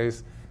through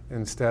space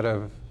instead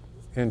of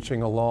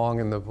inching along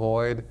in the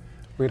void.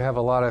 We'd have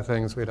a lot of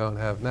things we don't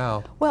have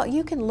now. Well,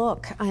 you can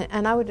look,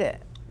 and I would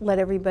let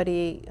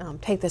everybody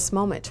take this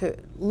moment to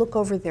look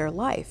over their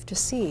life to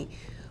see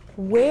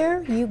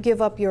where you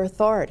give up your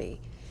authority.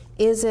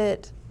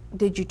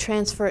 Did you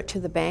transfer it to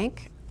the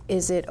bank?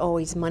 Is it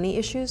always money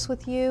issues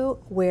with you,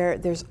 where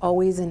there's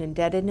always an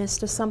indebtedness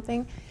to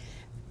something?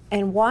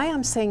 And why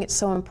I'm saying it's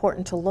so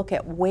important to look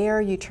at where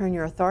you turn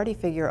your authority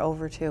figure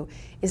over to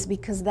is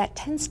because that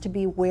tends to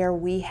be where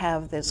we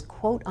have this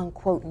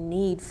quote-unquote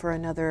need for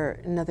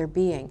another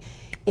being.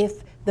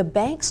 If the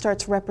bank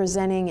starts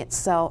representing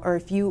itself, or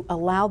if you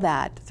allow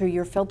that through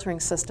your filtering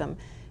system,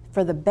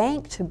 for the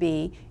bank to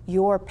be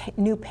your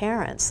new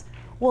parents,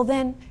 well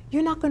then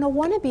you're not going to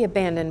want to be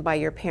abandoned by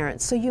your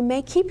parents. So you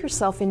may keep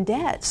yourself in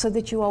debt so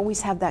that you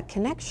always have that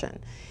connection.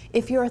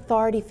 If your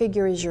authority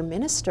figure is your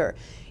minister,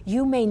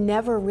 you may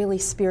never really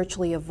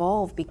spiritually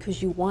evolve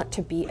because you want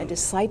to be a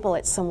disciple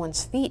at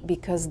someone's feet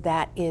because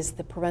that is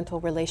the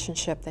parental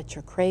relationship that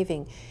you're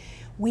craving.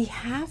 We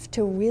have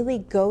to really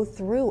go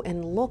through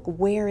and look,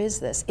 where is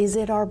this? Is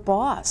it our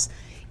boss?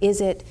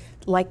 Is it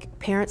like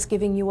parents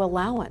giving you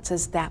allowance?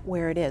 Is that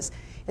where it is?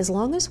 As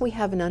long as we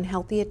have an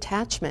unhealthy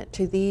attachment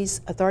to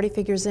these authority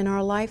figures in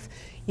our life,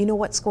 you know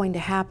what's going to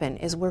happen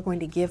is we're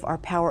going to give our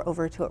power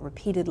over to it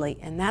repeatedly,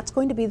 and that's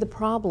going to be the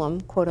problem,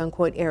 quote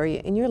unquote,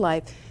 area in your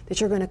life that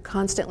you're going to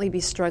constantly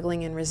be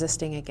struggling and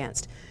resisting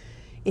against.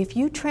 If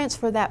you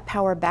transfer that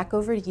power back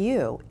over to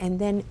you, and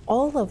then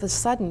all of a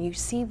sudden you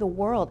see the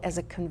world as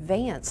a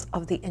conveyance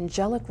of the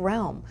angelic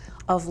realm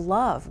of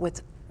love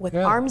with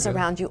arms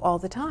around you all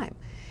the time.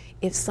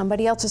 If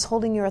somebody else is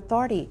holding your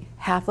authority,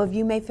 half of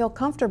you may feel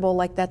comfortable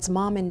like that's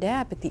mom and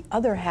dad, but the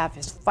other half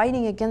is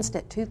fighting against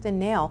it tooth and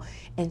nail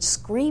and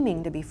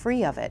screaming to be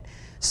free of it.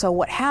 So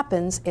what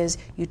happens is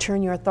you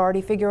turn your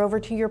authority figure over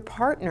to your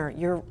partner,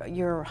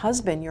 your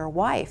husband, your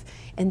wife,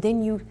 and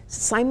then you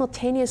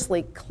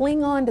simultaneously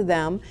cling on to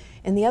them,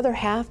 and the other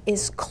half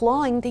is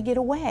clawing to get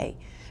away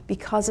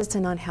because it's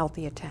an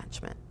unhealthy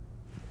attachment.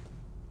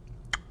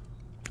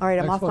 All right,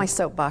 I'm off my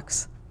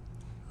soapbox.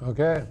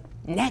 Okay.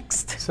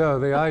 Next. So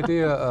the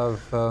idea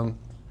of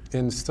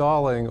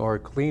installing or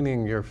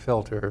cleaning your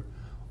filter,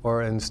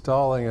 or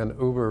installing an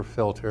Uber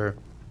filter,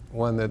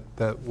 one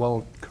that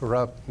won't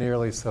corrupt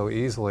nearly so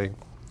easily,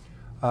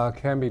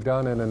 can be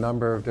done in a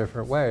number of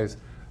different ways.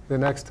 The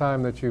next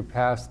time that you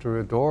pass through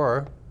a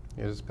door,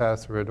 you just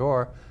pass through a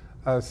door,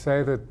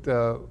 say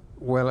that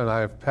when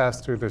I have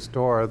passed through this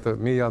door, the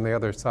me on the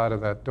other side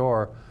of that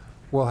door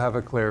will have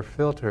a clear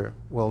filter,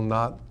 will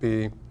not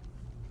be.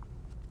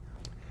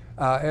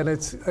 And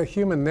it's a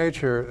human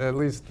nature, at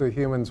least the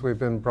humans we've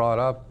been brought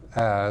up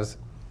as,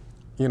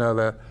 in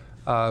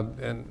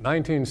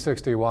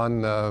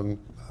 1961,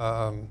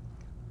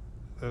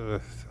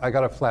 I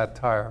got a flat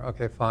tire.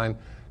 Okay, fine.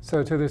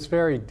 So to this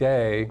very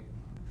day,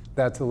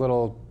 that's a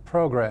little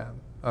program,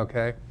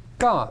 okay?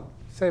 Gone.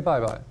 Say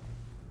bye-bye.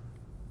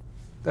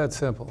 That's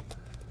simple.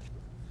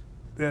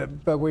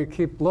 But we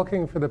keep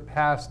looking for the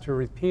past to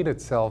repeat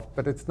itself,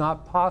 but it's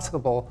not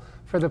possible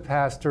for the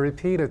past to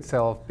repeat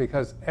itself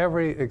because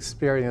every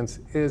experience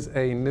is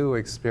a new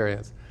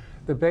experience.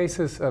 The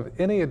basis of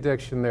any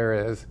addiction there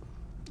is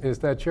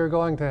that you're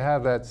going to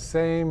have that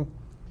same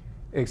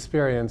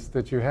experience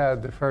that you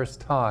had the first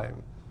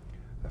time.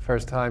 The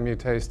first time you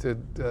tasted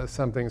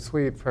something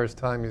sweet, first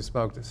time you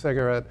smoked a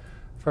cigarette,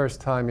 first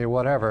time you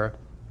whatever,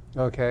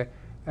 okay?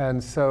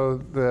 And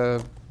so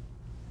the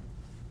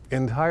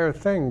entire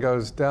thing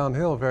goes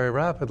downhill very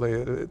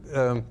rapidly.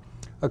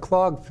 A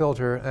clogged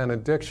filter and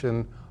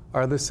addiction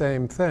are the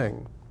same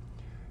thing.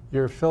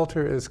 Your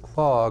filter is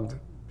clogged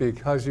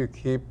because you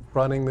keep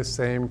running the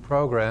same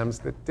programs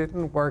that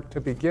didn't work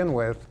to begin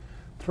with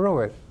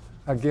through it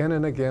again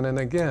and again and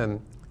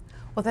again.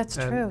 Well, that's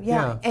true,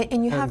 yeah.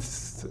 And you have...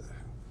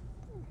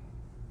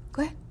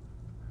 Go ahead.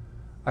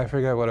 I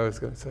forget what I was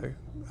going to say.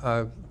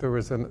 There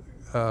was an...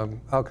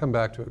 I'll come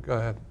back to it. Go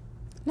ahead.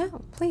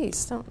 No,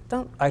 please,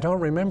 don't. I don't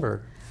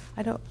remember.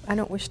 I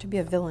don't wish to be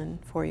a villain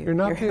for you. You're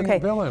not being a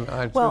villain.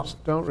 I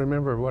just don't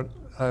remember what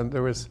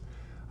there was.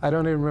 I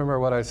don't even remember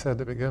what I said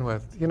to begin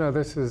with.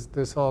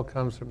 This all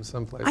comes from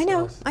someplace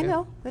else. I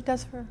know. It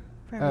does for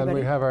everybody. And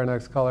we have our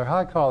next caller.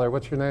 Hi, caller.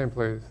 What's your name,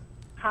 please?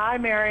 Hi,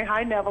 Mary.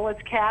 Hi, Neville.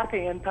 It's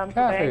Kathy in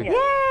Pennsylvania.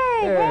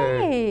 Kathy. Yay!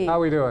 Hey. How are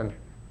we doing?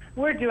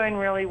 We're doing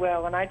really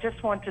well, and I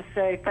just want to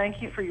say thank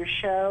you for your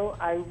show.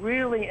 I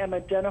really am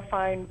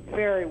identifying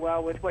very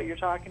well with what you're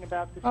talking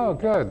about this evening.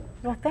 Good.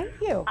 Well, thank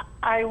you.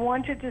 I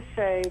wanted to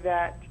say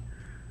that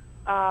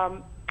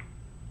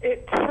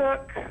it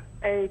took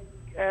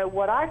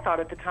what I thought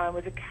at the time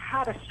was a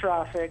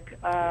catastrophic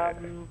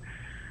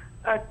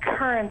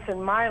occurrence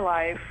in my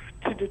life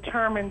to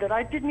determine that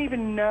I didn't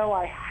even know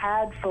I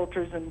had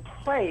filters in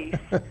place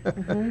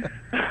to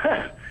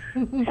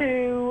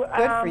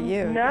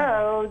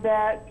know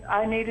that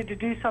I needed to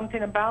do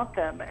something about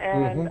them.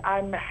 And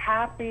I'm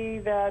happy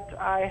that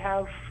I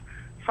have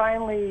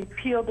finally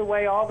peeled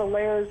away all the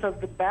layers of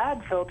the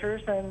bad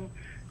filters and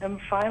am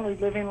finally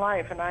living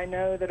life. And I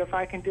know that if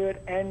I can do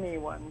it,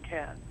 anyone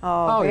can.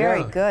 Oh,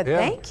 very good. Yeah.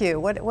 Thank you.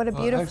 What a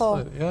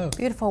beautiful,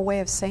 beautiful way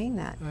of saying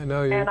that. I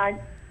know you. And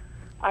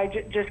I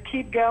just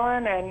keep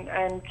going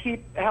and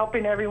keep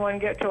helping everyone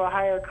get to a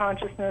higher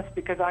consciousness,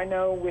 because I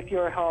know with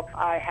your help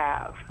I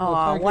have.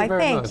 Oh,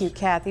 thank you,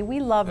 Kathy. We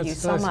love you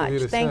so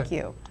much. Thank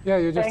you. Yeah,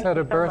 you just had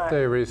a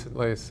birthday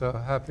recently, so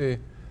happy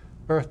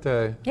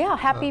birthday. Yeah,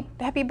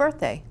 happy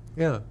birthday.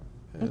 Yeah.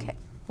 Okay.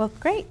 Well,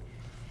 great.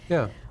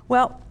 Yeah.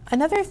 Well,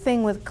 another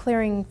thing with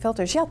clearing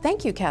filters. Yeah,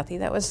 thank you, Kathy.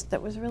 That was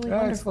really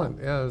wonderful. Excellent.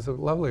 Yeah, it was a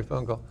lovely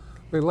phone call.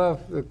 We love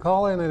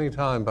call in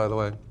anytime, by the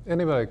way.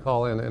 Anybody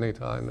call in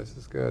anytime. This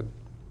is good.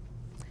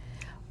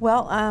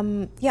 Well,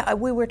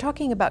 we were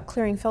talking about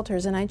clearing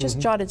filters, and I just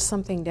jotted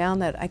something down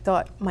that I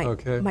thought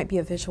might be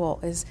a visual.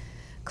 Is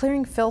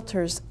clearing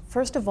filters,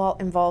 first of all,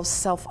 involves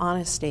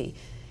self-honesty.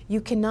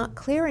 You cannot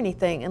clear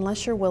anything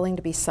unless you're willing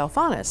to be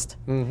self-honest.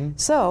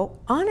 So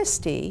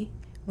honesty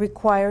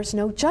requires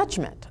no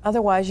judgment.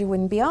 Otherwise, you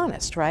wouldn't be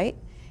honest, right?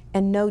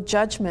 And no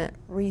judgment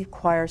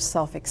requires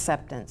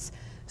self-acceptance.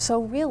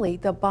 So really,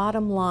 the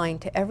bottom line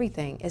to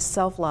everything is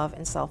self-love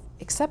and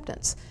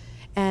self-acceptance.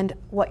 And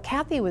what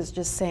Kathy was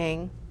just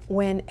saying,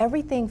 when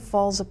everything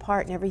falls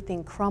apart and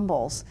everything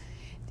crumbles,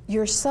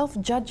 your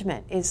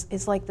self-judgment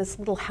is like this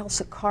little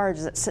house of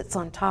cards that sits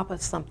on top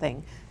of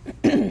something.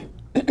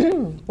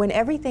 When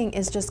everything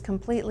is just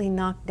completely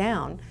knocked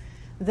down,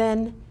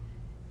 then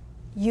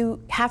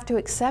you have to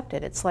accept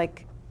it. It's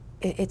like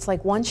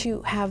once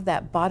you have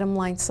that bottom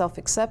line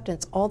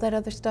self-acceptance, all that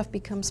other stuff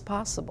becomes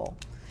possible.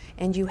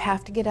 And you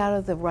have to get out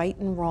of the right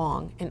and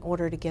wrong in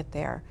order to get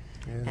there.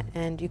 Yeah.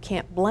 And you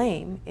can't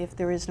blame if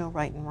there is no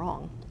right and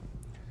wrong.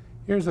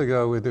 Years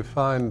ago, we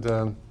defined,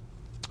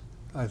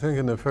 I think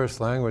in the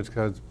First Language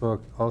Codes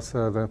book,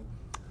 also the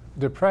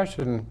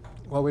depression.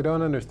 What we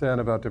don't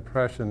understand about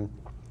depression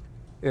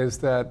is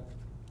that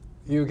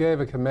you gave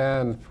a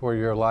command for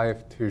your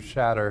life to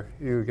shatter.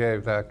 You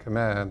gave that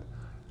command.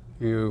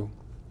 You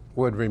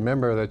would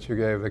remember that you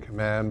gave the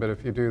command, but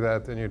if you do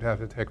that, then you'd have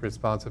to take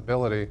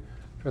responsibility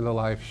for the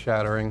life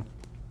shattering.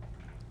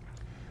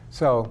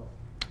 So,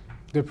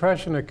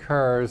 depression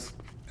occurs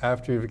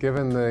after you've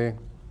given the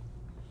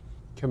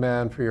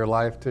command for your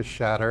life to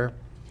shatter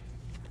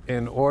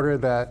in order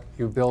that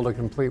you build a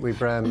completely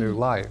brand new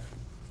life.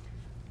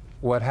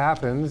 What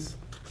happens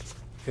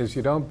is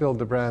you don't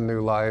build a brand new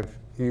life,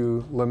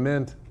 you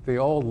lament the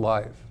old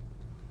life,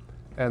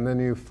 and then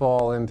you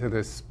fall into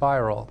this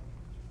spiral.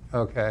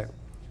 Okay,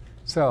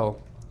 so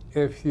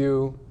if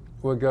you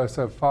would go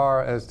so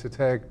far as to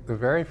take the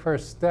very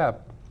first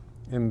step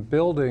in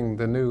building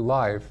the new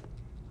life,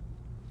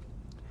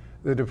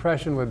 the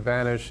depression would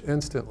vanish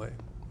instantly.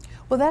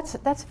 Well,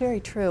 that's very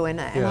true, and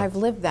I've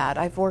lived that.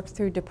 I've worked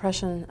through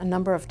depression a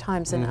number of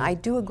times, and I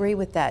do agree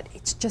with that.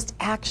 It's just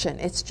action.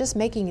 It's just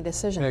making a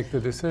decision. Make the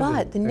decision.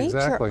 But the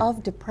nature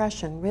of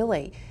depression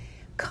really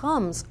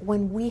comes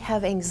when we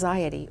have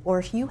anxiety, or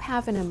if you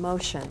have an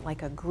emotion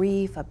like a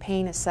grief, a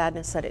pain, a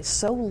sadness that is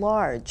so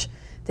large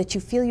that you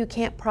feel you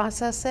can't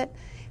process it.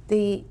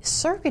 The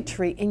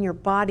circuitry in your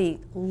body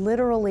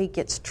literally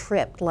gets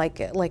tripped like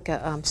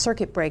a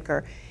circuit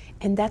breaker.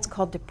 And that's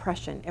called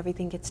depression.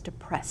 Everything gets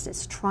depressed.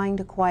 It's trying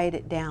to quiet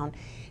it down.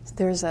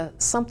 There's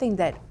something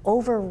that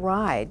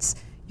overrides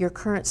your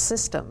current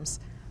systems,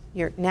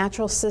 your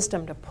natural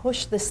system to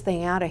push this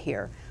thing out of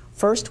here.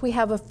 First we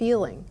have a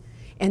feeling,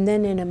 and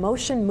then an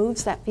emotion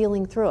moves that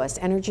feeling through us,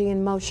 energy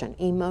and motion,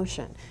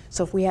 emotion.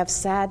 So if we have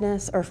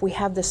sadness, or if we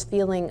have this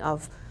feeling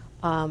of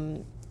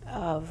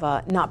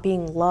not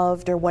being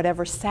loved or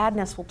whatever,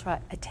 sadness will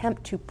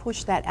attempt to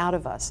push that out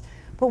of us.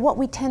 But what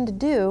we tend to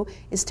do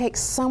is take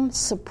some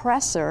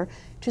suppressor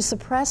to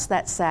suppress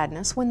that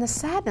sadness when the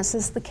sadness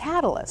is the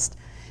catalyst.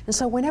 And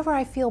so whenever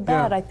I feel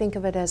bad, I think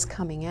of it as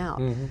coming out.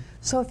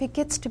 So if it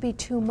gets to be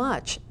too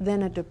much,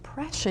 then a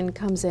depression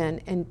comes in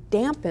and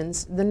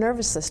dampens the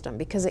nervous system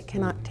because it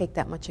cannot take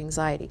that much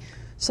anxiety.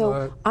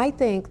 So I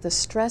think the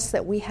stress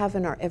that we have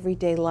in our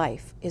everyday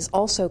life is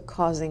also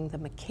causing the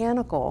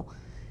mechanical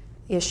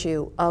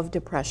issue of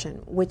depression,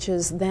 which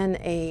is then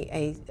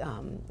a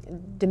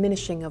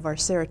diminishing of our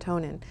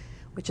serotonin,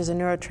 which is a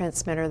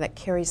neurotransmitter that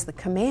carries the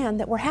command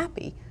that we're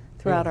happy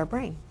throughout our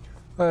brain.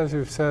 Well, as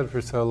you've said for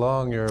so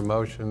long, your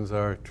emotions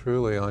are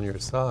truly on your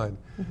side.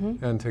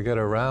 And to get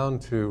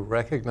around to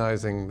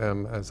recognizing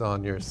them as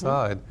on your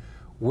side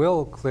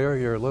will clear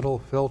your little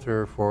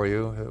filter for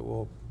you. It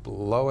will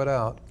blow it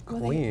out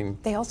clean.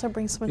 They also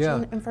bring so much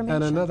information.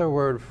 And another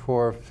word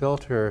for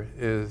filter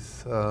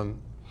is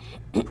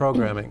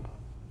programming.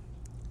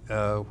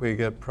 We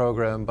get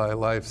programmed by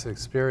life's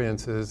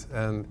experiences,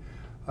 and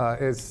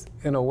it's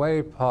in a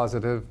way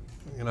positive,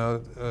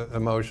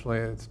 emotionally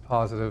it's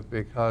positive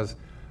because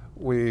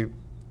we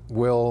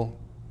will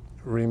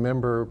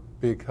remember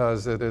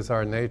because it is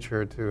our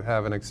nature to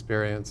have an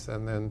experience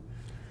and then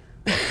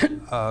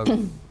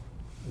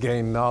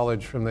gain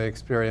knowledge from the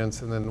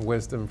experience and then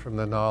wisdom from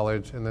the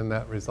knowledge, and then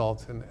that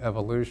results in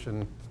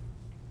evolution.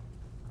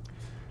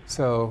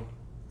 So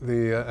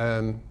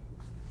and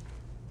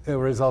it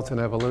results in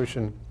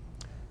evolution.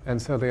 And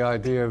so the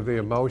idea of the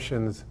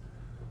emotions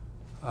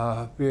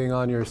being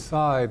on your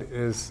side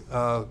is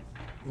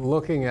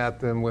looking at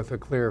them with a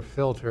clear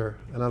filter.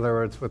 In other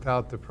words,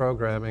 without the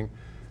programming.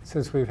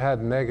 Since we've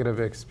had negative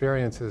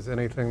experiences,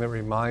 anything that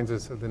reminds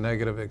us of the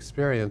negative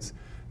experience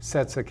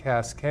sets a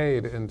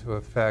cascade into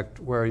effect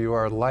where you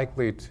are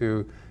likely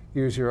to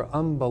use your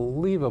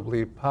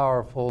unbelievably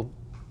powerful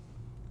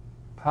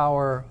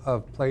power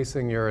of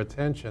placing your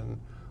attention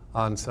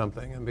on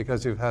something. And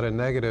because you've had a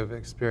negative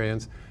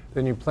experience,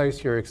 then you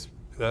place your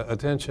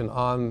attention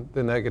on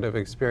the negative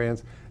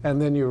experience,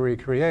 and then you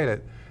recreate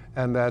it.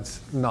 And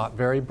that's not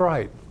very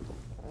bright,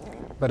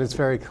 but it's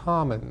very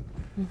common.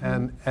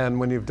 Mm-hmm. And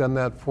when you've done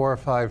that 4 or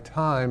 5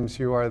 times,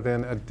 you are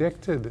then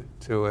addicted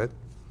to it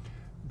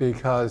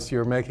because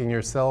you're making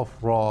yourself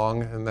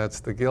wrong, and that's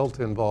the guilt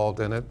involved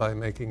in it by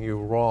making you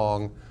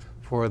wrong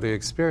for the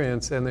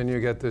experience, and then you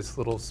get this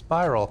little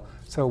spiral.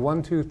 So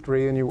 1, 2,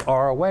 3, and you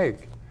are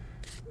awake.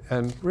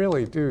 And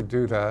really do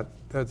that.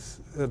 That's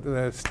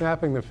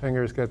snapping the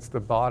fingers gets the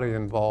body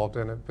involved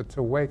in it, but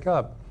to wake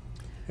up,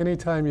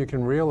 anytime you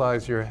can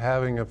realize you're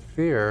having a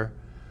fear,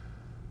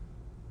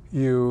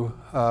 we've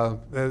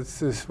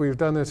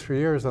done this for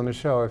years on the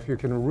show. If you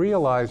can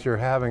realize you're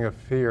having a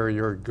fear,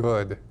 you're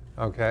good,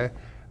 okay?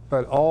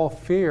 But all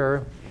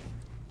fear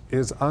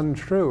is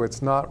untrue.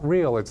 It's not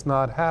real. It's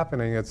not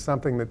happening. It's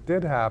something that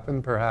did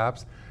happen,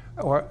 perhaps,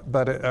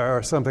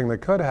 or something that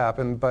could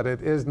happen, but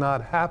it is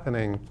not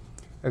happening.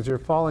 As you're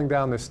falling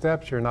down the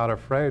steps, you're not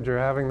afraid. You're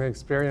having the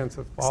experience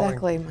of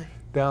falling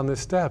down the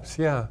steps.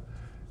 Yeah.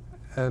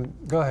 And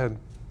go ahead.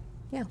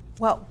 Yeah.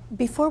 Well,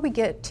 before we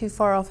get too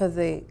far off of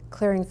the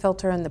clearing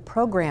filter and the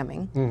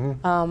programming,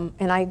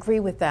 and I agree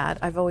with that.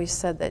 I've always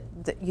said that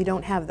you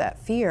don't have that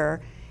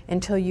fear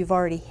until you've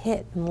already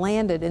hit and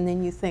landed, and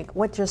then you think,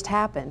 what just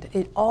happened?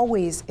 It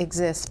always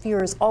exists.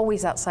 Fear is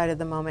always outside of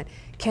the moment,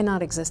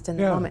 cannot exist in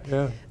the moment.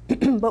 Yeah.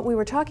 But we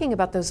were talking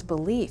about those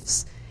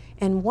beliefs.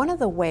 And one of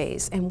the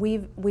ways, and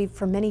we've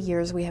for many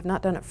years, we have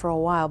not done it for a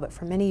while, but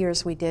for many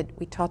years we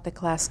taught the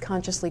class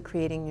Consciously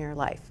Creating Your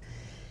Life.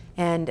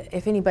 And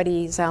if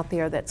anybody's out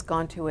there that's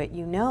gone to it,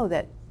 you know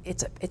that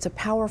it's a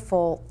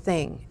powerful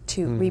thing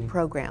to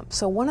reprogram.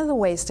 So one of the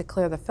ways to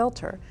clear the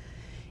filter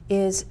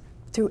is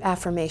through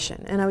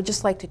affirmation. And I would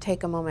just like to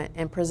take a moment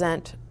and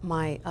present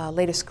my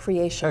latest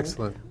creation,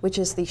 Excellent. Which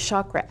is the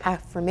Chakra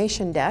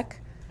Affirmation Deck,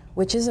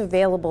 which is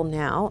available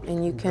now,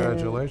 and you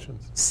can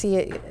see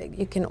it.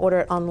 You can order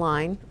it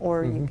online,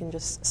 or you can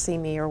just see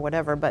me or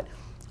whatever. But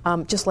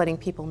just letting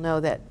people know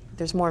that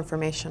there's more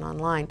information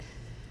online.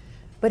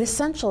 But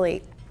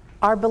essentially,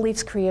 our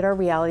beliefs create our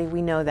reality.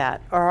 We know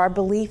that, or our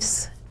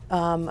beliefs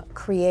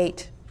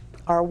create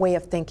our way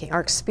of thinking. Our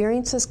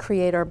experiences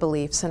create our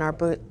beliefs, and our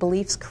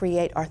beliefs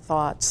create our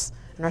thoughts,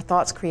 and our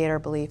thoughts create our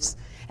beliefs.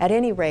 At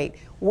any rate,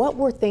 what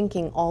we're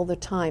thinking all the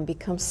time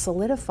becomes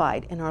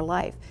solidified in our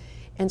life.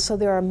 And so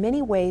there are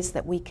many ways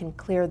that we can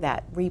clear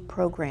that,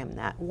 reprogram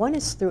that. One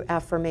is through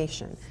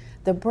affirmation.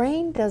 The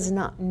brain does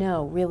not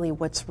know really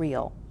what's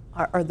real,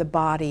 or the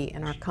body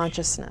and our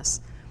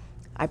consciousness.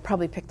 I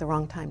probably picked the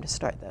wrong time to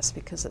start this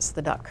because it's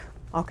the duck.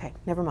 Okay,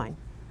 never mind.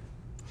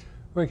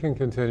 We can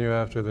continue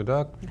after the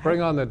duck.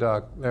 Bring on the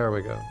duck. There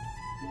we go.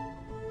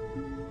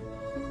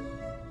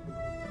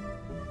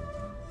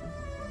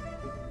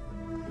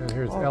 And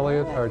here's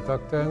Elliot, our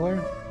duck dangler,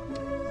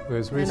 who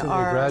has recently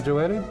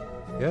graduated.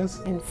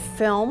 Yes. In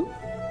film,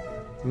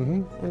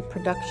 and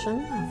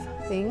production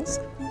of things.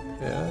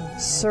 Yeah.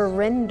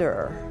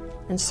 Surrender.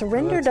 And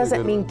surrender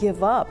doesn't mean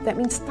give up. That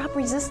means stop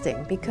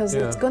resisting, because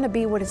it's going to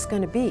be what it's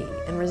going to be,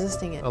 and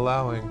resisting it.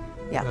 Allowing.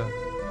 Yeah.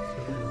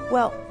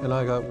 Well. And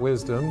I got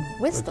wisdom,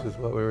 which is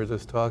what we were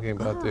just talking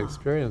about. The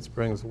experience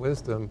brings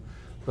wisdom,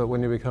 but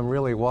when you become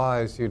really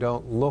wise, you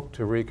don't look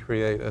to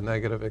recreate a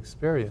negative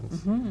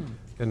experience.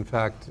 In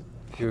fact,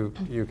 you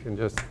can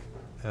just.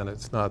 And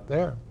it's not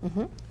there.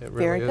 It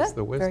really is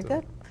the wisdom.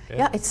 Very good.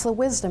 Yeah, it's the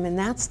wisdom, and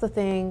that's the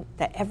thing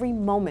that every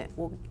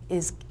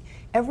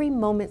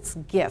moment's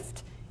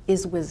gift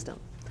is wisdom.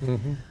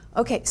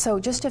 Okay, so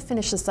just to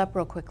finish this up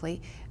real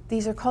quickly,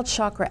 these are called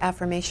chakra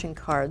affirmation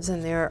cards,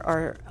 and there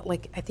are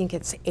I think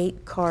it's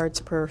 8 cards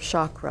per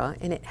chakra,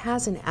 and it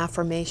has an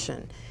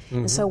affirmation.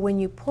 And so when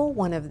you pull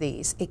one of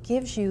these, it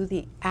gives you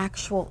the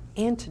actual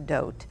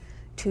antidote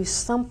to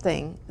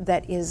something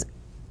that is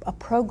a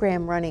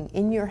program running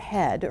in your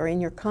head or in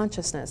your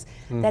consciousness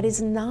that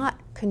is not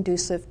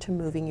conducive to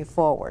moving you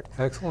forward.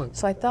 Excellent.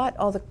 So I thought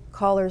all the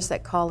callers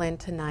that call in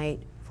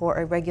tonight for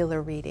a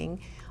regular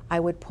reading, I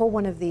would pull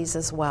one of these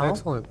as well.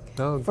 Excellent.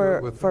 No,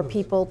 for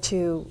people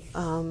to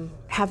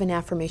have an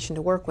affirmation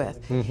to work with.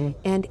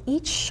 And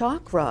each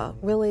chakra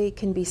really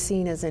can be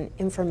seen as an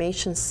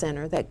information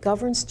center that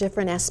governs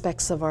different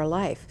aspects of our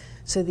life.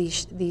 So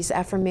these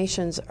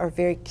affirmations are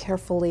very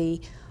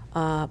carefully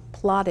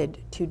plotted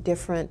to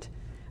different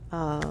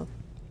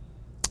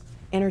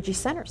energy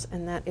centers,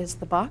 and that is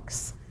the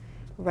box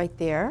right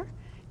there.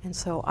 And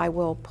so I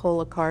will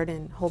pull a card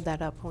and hold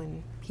that up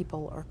when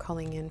people are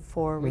calling in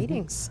for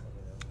readings.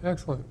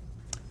 Excellent.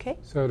 Okay.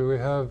 So do we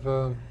have,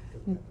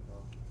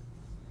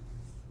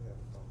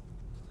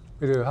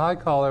 we do. Hi,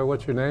 caller,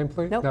 what's your name,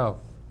 please? Nope. No.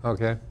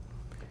 Okay.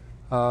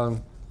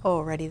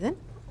 Alrighty then.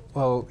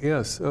 Well,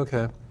 yes,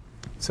 okay.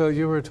 So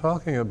you were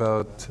talking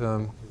about...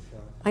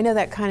 I know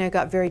that kind of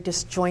got very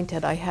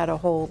disjointed. I had a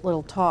whole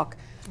little talk.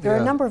 There are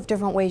a number of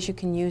different ways you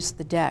can use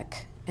the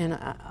deck. And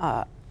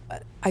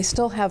I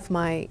still have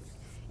my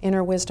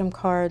Inner Wisdom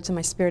cards and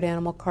my Spirit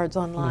Animal cards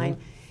online.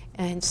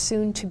 And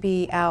soon to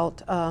be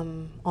out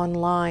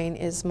online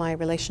is my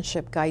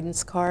Relationship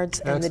Guidance cards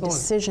and the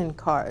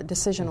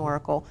Decision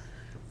Oracle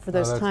for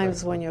those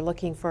times when you're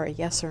looking for a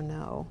yes or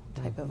no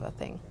type of a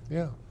thing.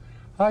 Yeah.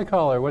 Hi,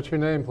 caller. What's your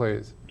name,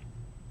 please?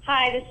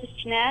 Hi, this is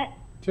Jeanette.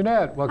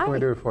 Jeanette, what can we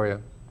do for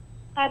you?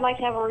 I'd like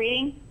to have a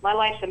reading. My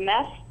life's a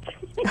mess.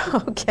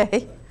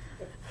 Okay.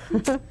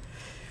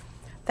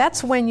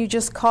 That's when you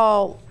just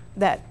call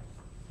that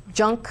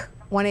junk,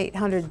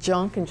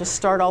 1-800-JUNK, and just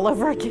start all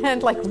over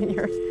again, like when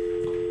you're...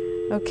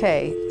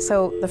 Okay,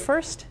 so the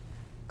first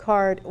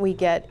card we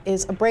get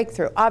is a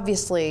breakthrough.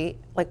 Obviously,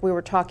 like we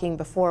were talking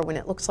before, when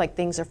it looks like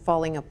things are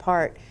falling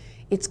apart,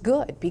 it's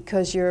good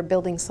because you're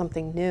building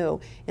something new.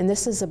 And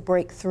this is a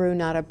breakthrough,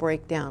 not a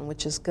breakdown,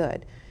 which is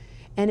good.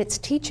 And it's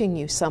teaching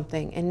you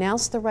something, and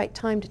now's the right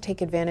time to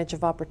take advantage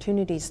of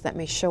opportunities that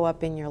may show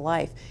up in your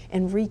life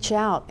and reach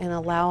out and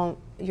allow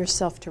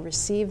yourself to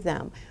receive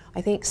them.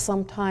 I think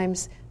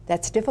sometimes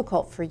that's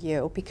difficult for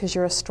you because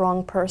you're a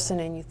strong person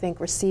and you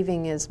think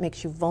receiving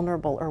makes you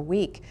vulnerable or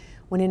weak,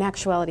 when in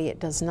actuality it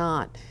does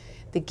not.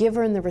 The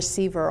giver and the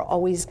receiver are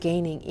always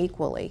gaining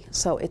equally,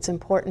 so it's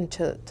important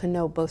to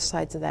know both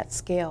sides of that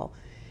scale.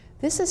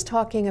 This is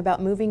talking about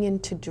moving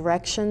into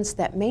directions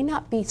that may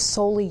not be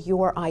solely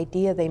your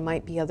idea, they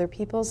might be other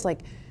people's, like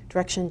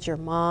directions your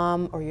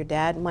mom or your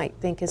dad might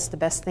think is the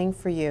best thing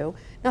for you.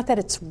 Not that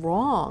it's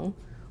wrong,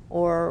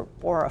 or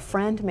a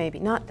friend maybe.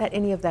 Not that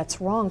any of that's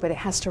wrong, but it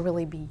has to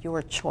really be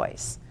your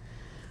choice.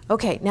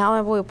 Okay, now I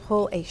will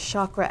pull a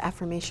chakra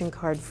affirmation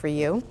card for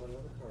you.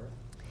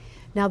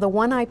 Now the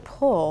one I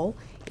pull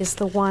is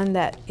the one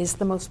that is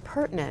the most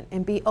pertinent,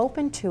 and be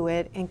open to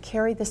it and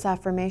carry this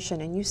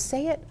affirmation. And you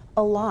say it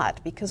a lot,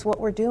 because what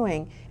we're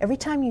doing, every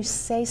time you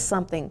say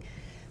something,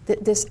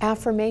 this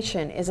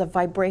affirmation is a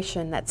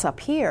vibration that's up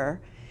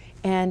here,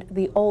 and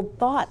the old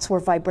thoughts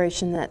were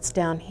vibration that's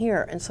down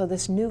here. And so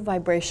this new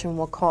vibration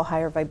will call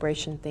higher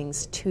vibration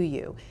things to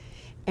you.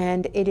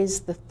 And it is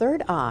the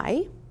third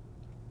eye,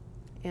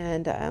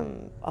 and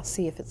I'll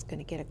see if it's going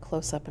to get a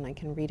close-up and I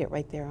can read it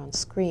right there on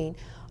screen.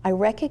 I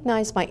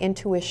recognize my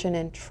intuition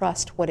and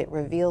trust what it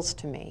reveals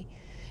to me.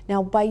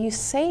 Now, by you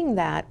saying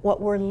that, what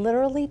we're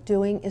literally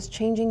doing is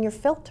changing your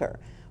filter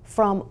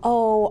from,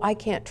 oh, I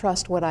can't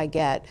trust what I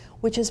get,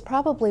 which is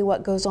probably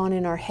what goes on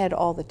in our head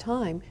all the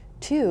time,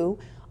 to,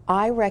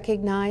 I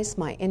recognize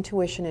my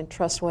intuition and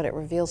trust what it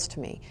reveals to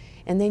me.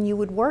 And then you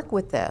would work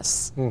with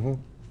this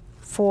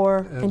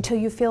until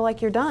you feel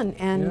like you're done,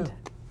 and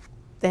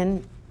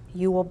then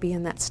you will be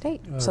in that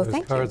state. So thank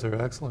you. Those cards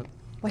are excellent.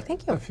 Why,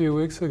 thank you. A few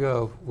weeks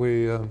ago,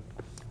 we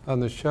on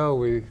the show,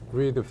 we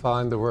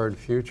redefined the word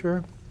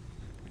future.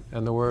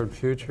 And the word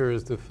future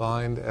is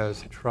defined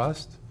as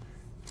trust.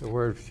 The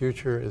word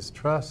future is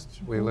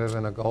trust. We live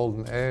in a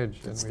golden age,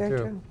 and That's we very do.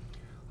 True.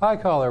 Hi,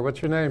 caller.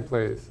 What's your name,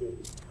 please?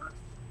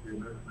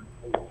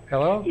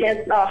 Hello?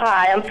 Yes.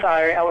 Hi. I'm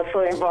sorry. I was so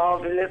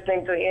involved in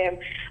listening to him.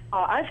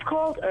 I've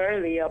called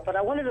earlier, but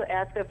I wanted to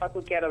ask if I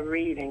could get a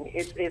reading.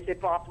 Is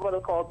it possible to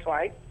call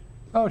twice?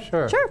 Oh,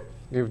 sure. Sure.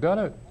 You've done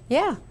it.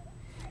 Yeah.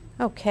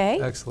 Okay.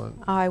 Excellent.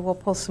 I will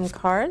pull some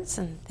cards,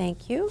 and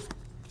thank you.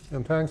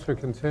 And thanks for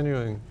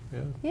continuing.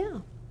 Yeah.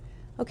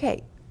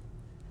 Okay.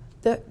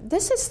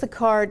 This is the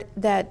card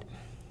that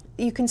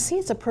you can see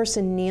it's a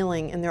person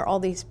kneeling, and there are all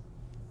these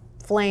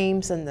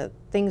flames, and the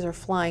things are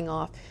flying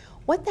off.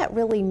 What that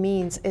really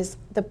means is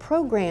the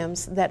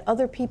programs that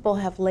other people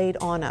have laid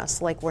on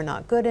us, like we're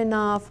not good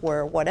enough,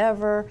 we're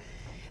whatever.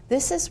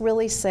 This is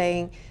really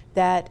saying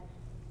that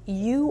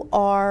you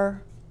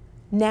are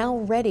now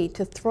ready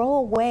to throw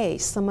away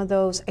some of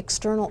those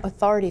external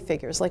authority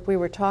figures like we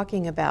were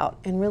talking about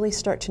and really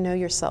start to know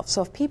yourself.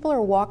 So if people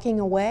are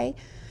walking away,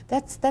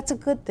 that's a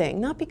good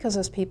thing. Not because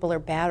those people are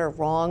bad or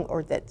wrong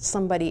or that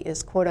somebody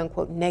is quote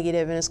unquote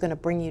negative and is going to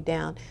bring you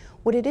down.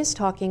 What it is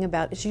talking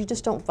about is you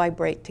just don't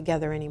vibrate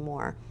together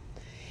anymore.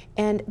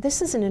 And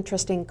this is an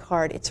interesting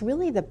card. It's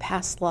really the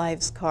past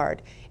lives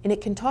card. And it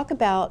can talk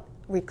about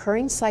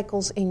recurring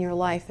cycles in your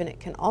life, and it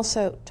can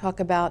also talk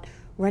about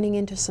running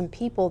into some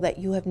people that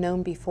you have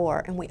known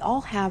before. And we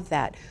all have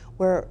that,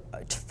 where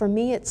for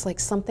me it's like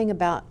something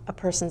about a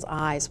person's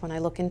eyes. When I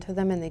look into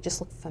them and they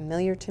just look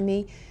familiar to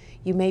me,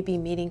 you may be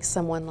meeting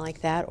someone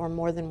like that or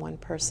more than one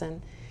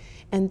person.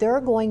 And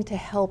they're going to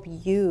help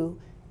you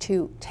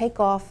to take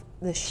off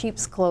the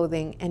sheep's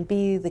clothing and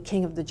be the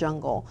king of the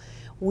jungle.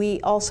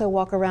 We also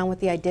walk around with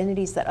the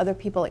identities that other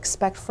people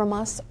expect from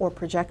us or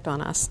project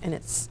on us, and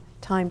it's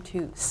time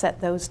to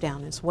set those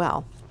down as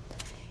well.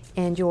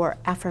 And your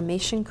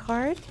affirmation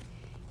card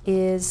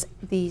is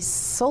the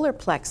solar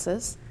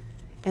plexus,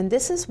 and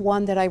this is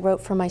one that I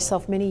wrote for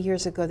myself many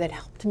years ago that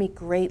helped me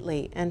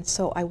greatly, and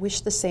so I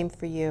wish the same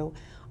for you.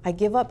 I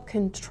give up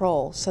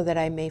control so that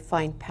I may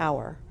find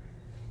power.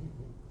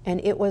 And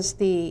it was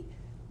the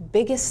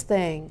biggest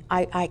thing.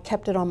 I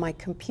kept it on my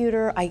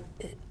computer. I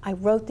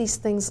wrote these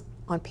things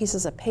on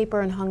pieces of paper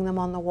and hung them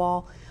on the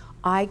wall.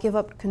 I give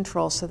up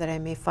control so that I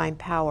may find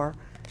power.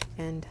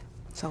 And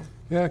so.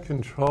 Yeah,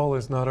 control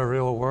is not a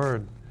real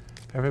word.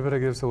 Everybody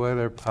gives away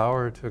their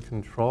power to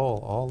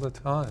control all the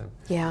time.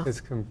 Yeah. It's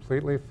a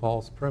completely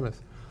false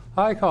premise.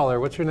 Hi, caller.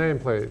 What's your name,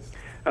 please?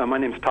 My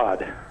name's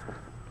Todd.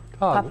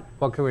 Todd,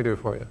 what can we do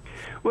for you?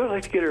 Well, I'd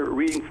like to get a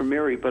reading from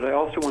Mary, but I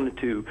also wanted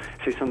to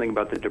say something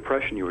about the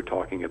depression you were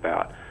talking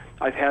about.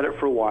 I've had it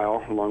for a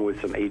while, along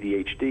with some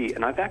ADHD,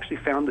 and I've actually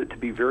found it to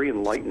be very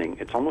enlightening.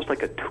 It's almost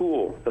like a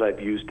tool that I've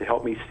used to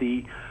help me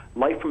see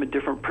life from a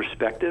different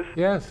perspective.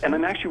 Yes. And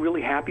I'm actually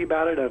really happy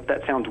about it, if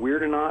that sounds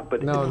weird or not,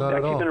 but no, it's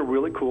actually been a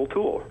really cool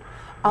tool.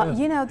 Yeah.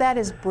 You know, that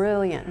is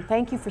brilliant.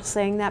 Thank you for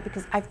saying that,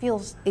 because I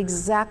feel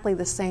exactly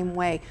the same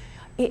way.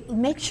 It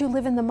makes you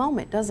live in the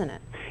moment, doesn't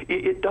it?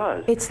 It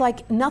does. It's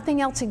like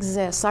nothing else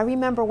exists. I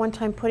remember one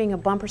time putting a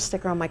bumper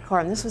sticker on my car,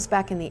 and this was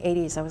back in the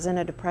 80s. I was in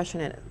a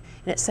depression, and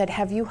it said,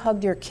 "Have you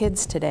hugged your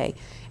kids today?"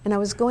 And I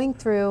was going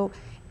through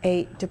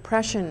a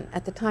depression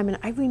at the time, and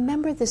I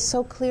remember this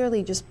so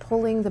clearly, just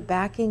pulling the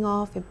backing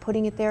off and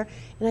putting it there.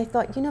 And I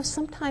thought, you know,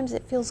 sometimes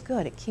it feels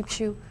good. It keeps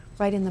you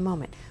right in the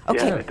moment.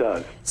 Okay. Yeah, it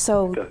does.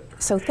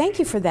 So thank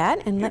you for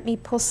that, and let me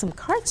pull some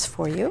cards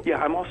for you.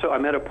 Yeah,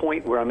 I'm at a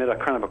point where I'm at a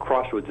kind of a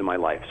crossroads in my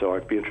life, so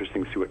it'd be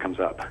interesting to see what comes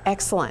up.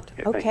 Excellent.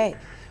 Yeah, okay.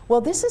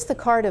 Well, this is the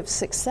card of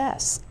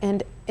success,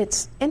 and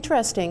it's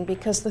interesting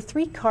because the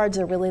three cards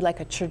are really like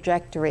a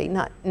trajectory,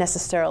 not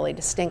necessarily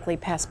distinctly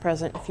past,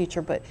 present, and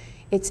future, but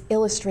it's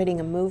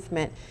illustrating a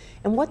movement.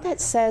 And what that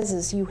says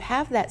is you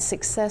have that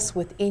success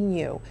within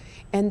you,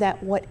 and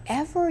that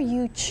whatever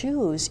you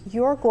choose,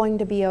 you're going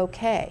to be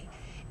okay.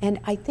 And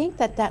I think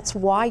that that's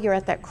why you're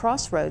at that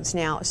crossroads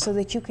now, so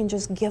that you can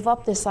just give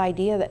up this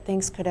idea that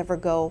things could ever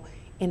go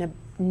in a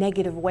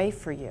negative way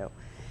for you.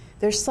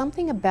 There's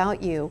something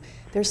about you,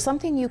 there's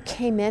something you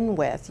came in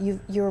with.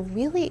 You're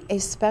really a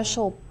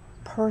special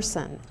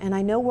person, and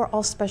I know we're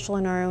all special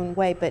in our own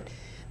way, but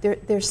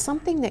there's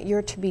something that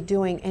you're to be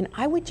doing, and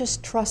I would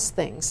just trust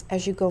things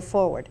as you go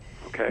forward.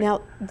 Okay.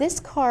 Now, this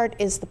card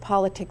is the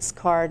politics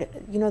card.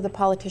 You know, the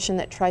politician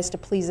that tries to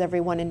please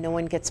everyone and no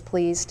one gets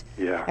pleased?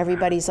 Yeah.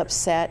 Everybody's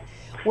upset.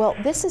 Well,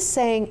 this is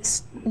saying,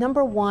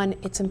 number one,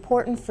 it's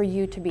important for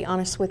you to be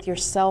honest with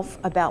yourself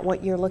about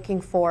what you're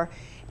looking for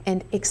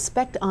and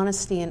expect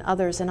honesty in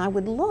others. And I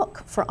would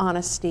look for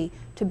honesty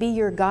to be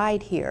your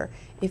guide here.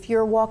 If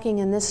you're walking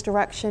in this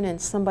direction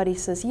and somebody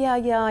says, yeah,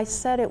 I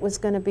said it was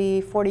going to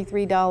be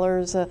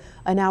 $43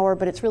 an hour,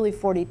 but it's really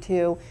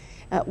 $42.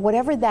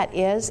 Whatever that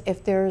is,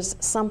 if there's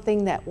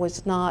something that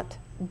was not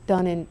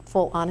done in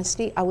full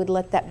honesty, I would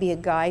let that be a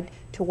guide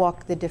to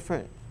walk the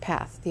different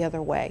path the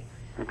other way.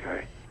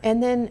 Okay.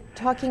 And then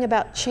talking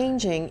about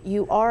changing,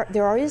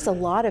 there is a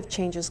lot of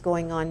changes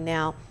going on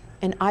now,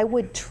 and I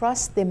would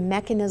trust the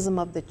mechanism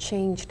of the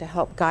change to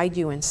help guide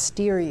you and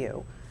steer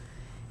you.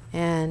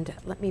 And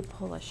let me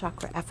pull a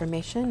chakra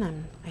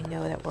affirmation. I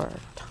know that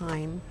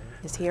time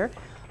is here.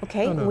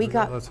 Okay, we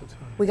got lots of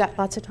time. We got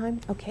lots of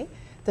time? Okay.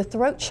 The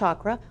throat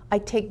chakra, I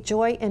take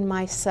joy in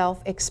my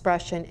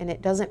self-expression, and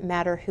it doesn't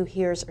matter who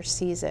hears or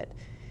sees it.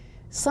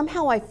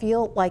 Somehow I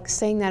feel like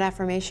saying that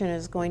affirmation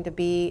is going to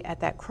be at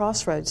that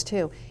crossroads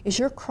too. Is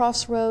your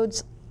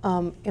crossroads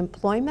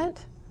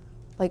employment?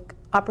 Like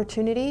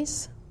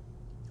opportunities?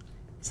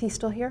 Is he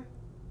still here?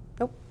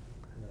 Nope.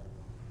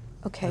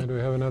 Okay. Do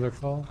we have another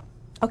call?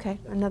 Okay,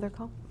 another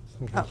call?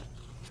 Okay. Oh.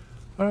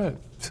 All right,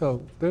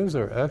 so those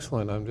are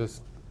excellent. I'm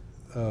just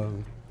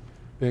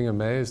being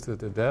amazed at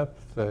the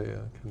depth they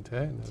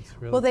contain. It's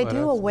really well, they do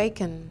excellent.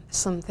 Awaken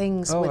some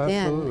things within.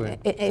 Absolutely.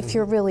 If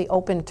you're really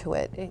open to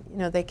it, you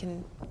know, they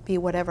can be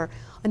whatever.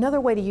 Another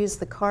way to use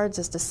the cards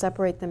is to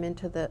separate them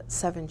into the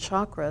 7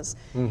 chakras,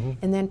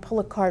 and then pull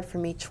a card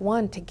from each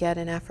one to get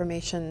an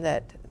affirmation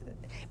that.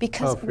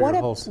 Because what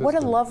a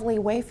lovely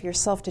way for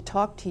yourself to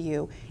talk to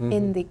you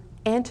in the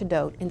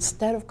antidote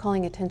instead of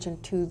calling attention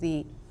to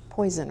the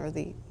poison or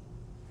the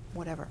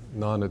whatever.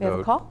 Non-antidote. We have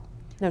a call?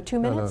 No, 2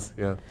 minutes?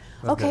 No,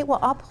 yeah. Okay, well,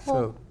 I'll pull.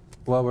 So,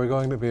 well, we're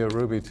going to be at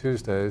Ruby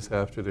Tuesdays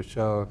after the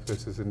show, if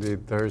this is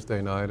indeed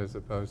Thursday night as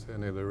opposed to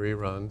any of the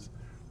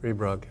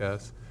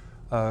rebroadcasts.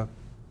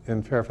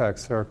 In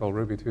Fairfax Circle,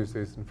 Ruby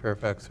Tuesdays in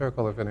Fairfax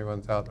Circle. If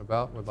anyone's out and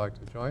about and would like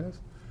to join us,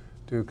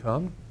 do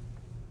come.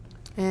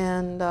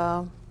 And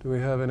do we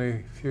have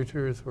any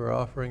futures we're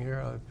offering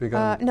here? I've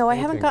begun no, I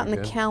haven't gotten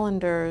again. the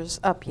calendars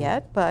up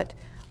yet, but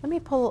let me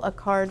pull a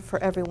card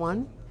for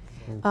everyone.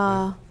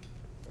 Okay.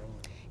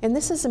 And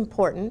this is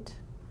important.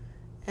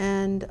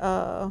 And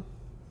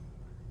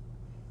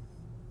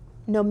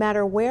no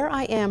matter where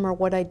I am or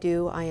what I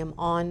do, I am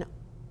on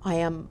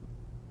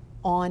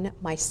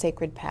my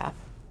sacred path.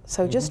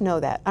 So just know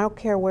that. I don't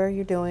care where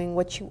you're doing,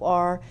 what you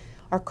are.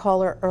 Our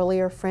caller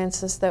earlier,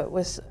 Francis, that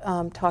was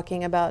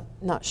talking about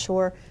not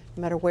sure,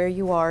 no matter where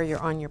you are, you're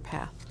on your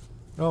path.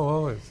 Oh,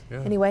 always,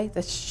 yeah. Anyway,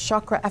 the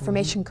chakra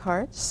affirmation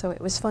cards, so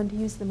it was fun to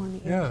use them on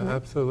the air tonight. Yeah,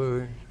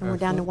 absolutely. And we're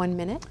down to 1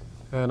 minute.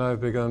 And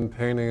I've begun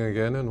painting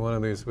again. In one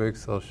of these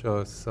weeks, they'll show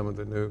us some of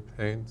the new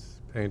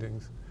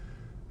paintings.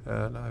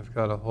 And I've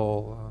got a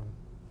whole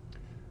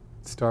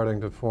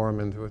starting to form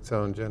into its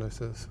own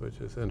genesis, which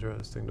is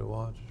interesting to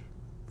watch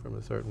from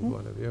a certain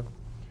point of view.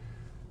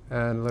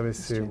 And let me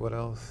see what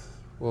else.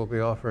 We'll be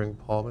offering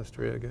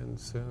palmistry again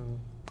soon.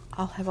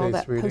 I'll have all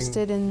that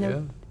posted in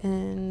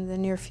the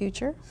near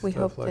future. We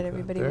hope that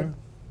everybody would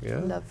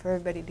love for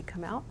everybody to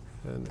come out.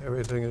 And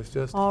everything is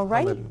just all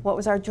right. What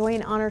was our joy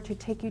and honor to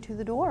take you to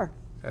the door.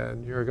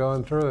 And you're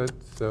going through it,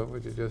 so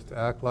would you just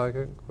act like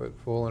it, quit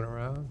fooling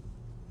around?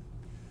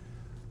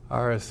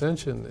 Our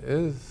ascension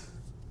is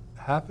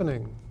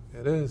happening.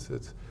 It is.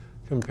 It's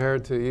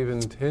compared to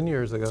even 10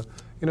 years ago.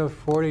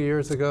 40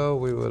 years ago,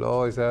 we would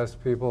always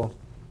ask people,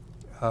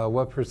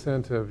 what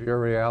percent of your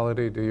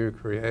reality do you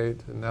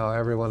create? And now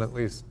everyone at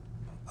least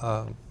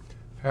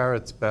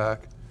parrots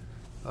back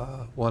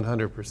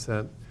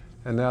 100%.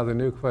 And now the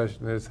new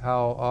question is,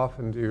 how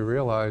often do you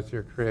realize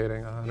you're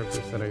creating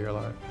 100% of your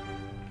life?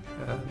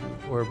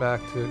 And we're back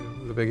to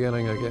the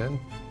beginning again.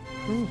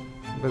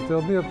 But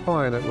there'll be a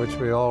point at which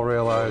we all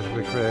realize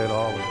we create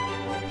all of it.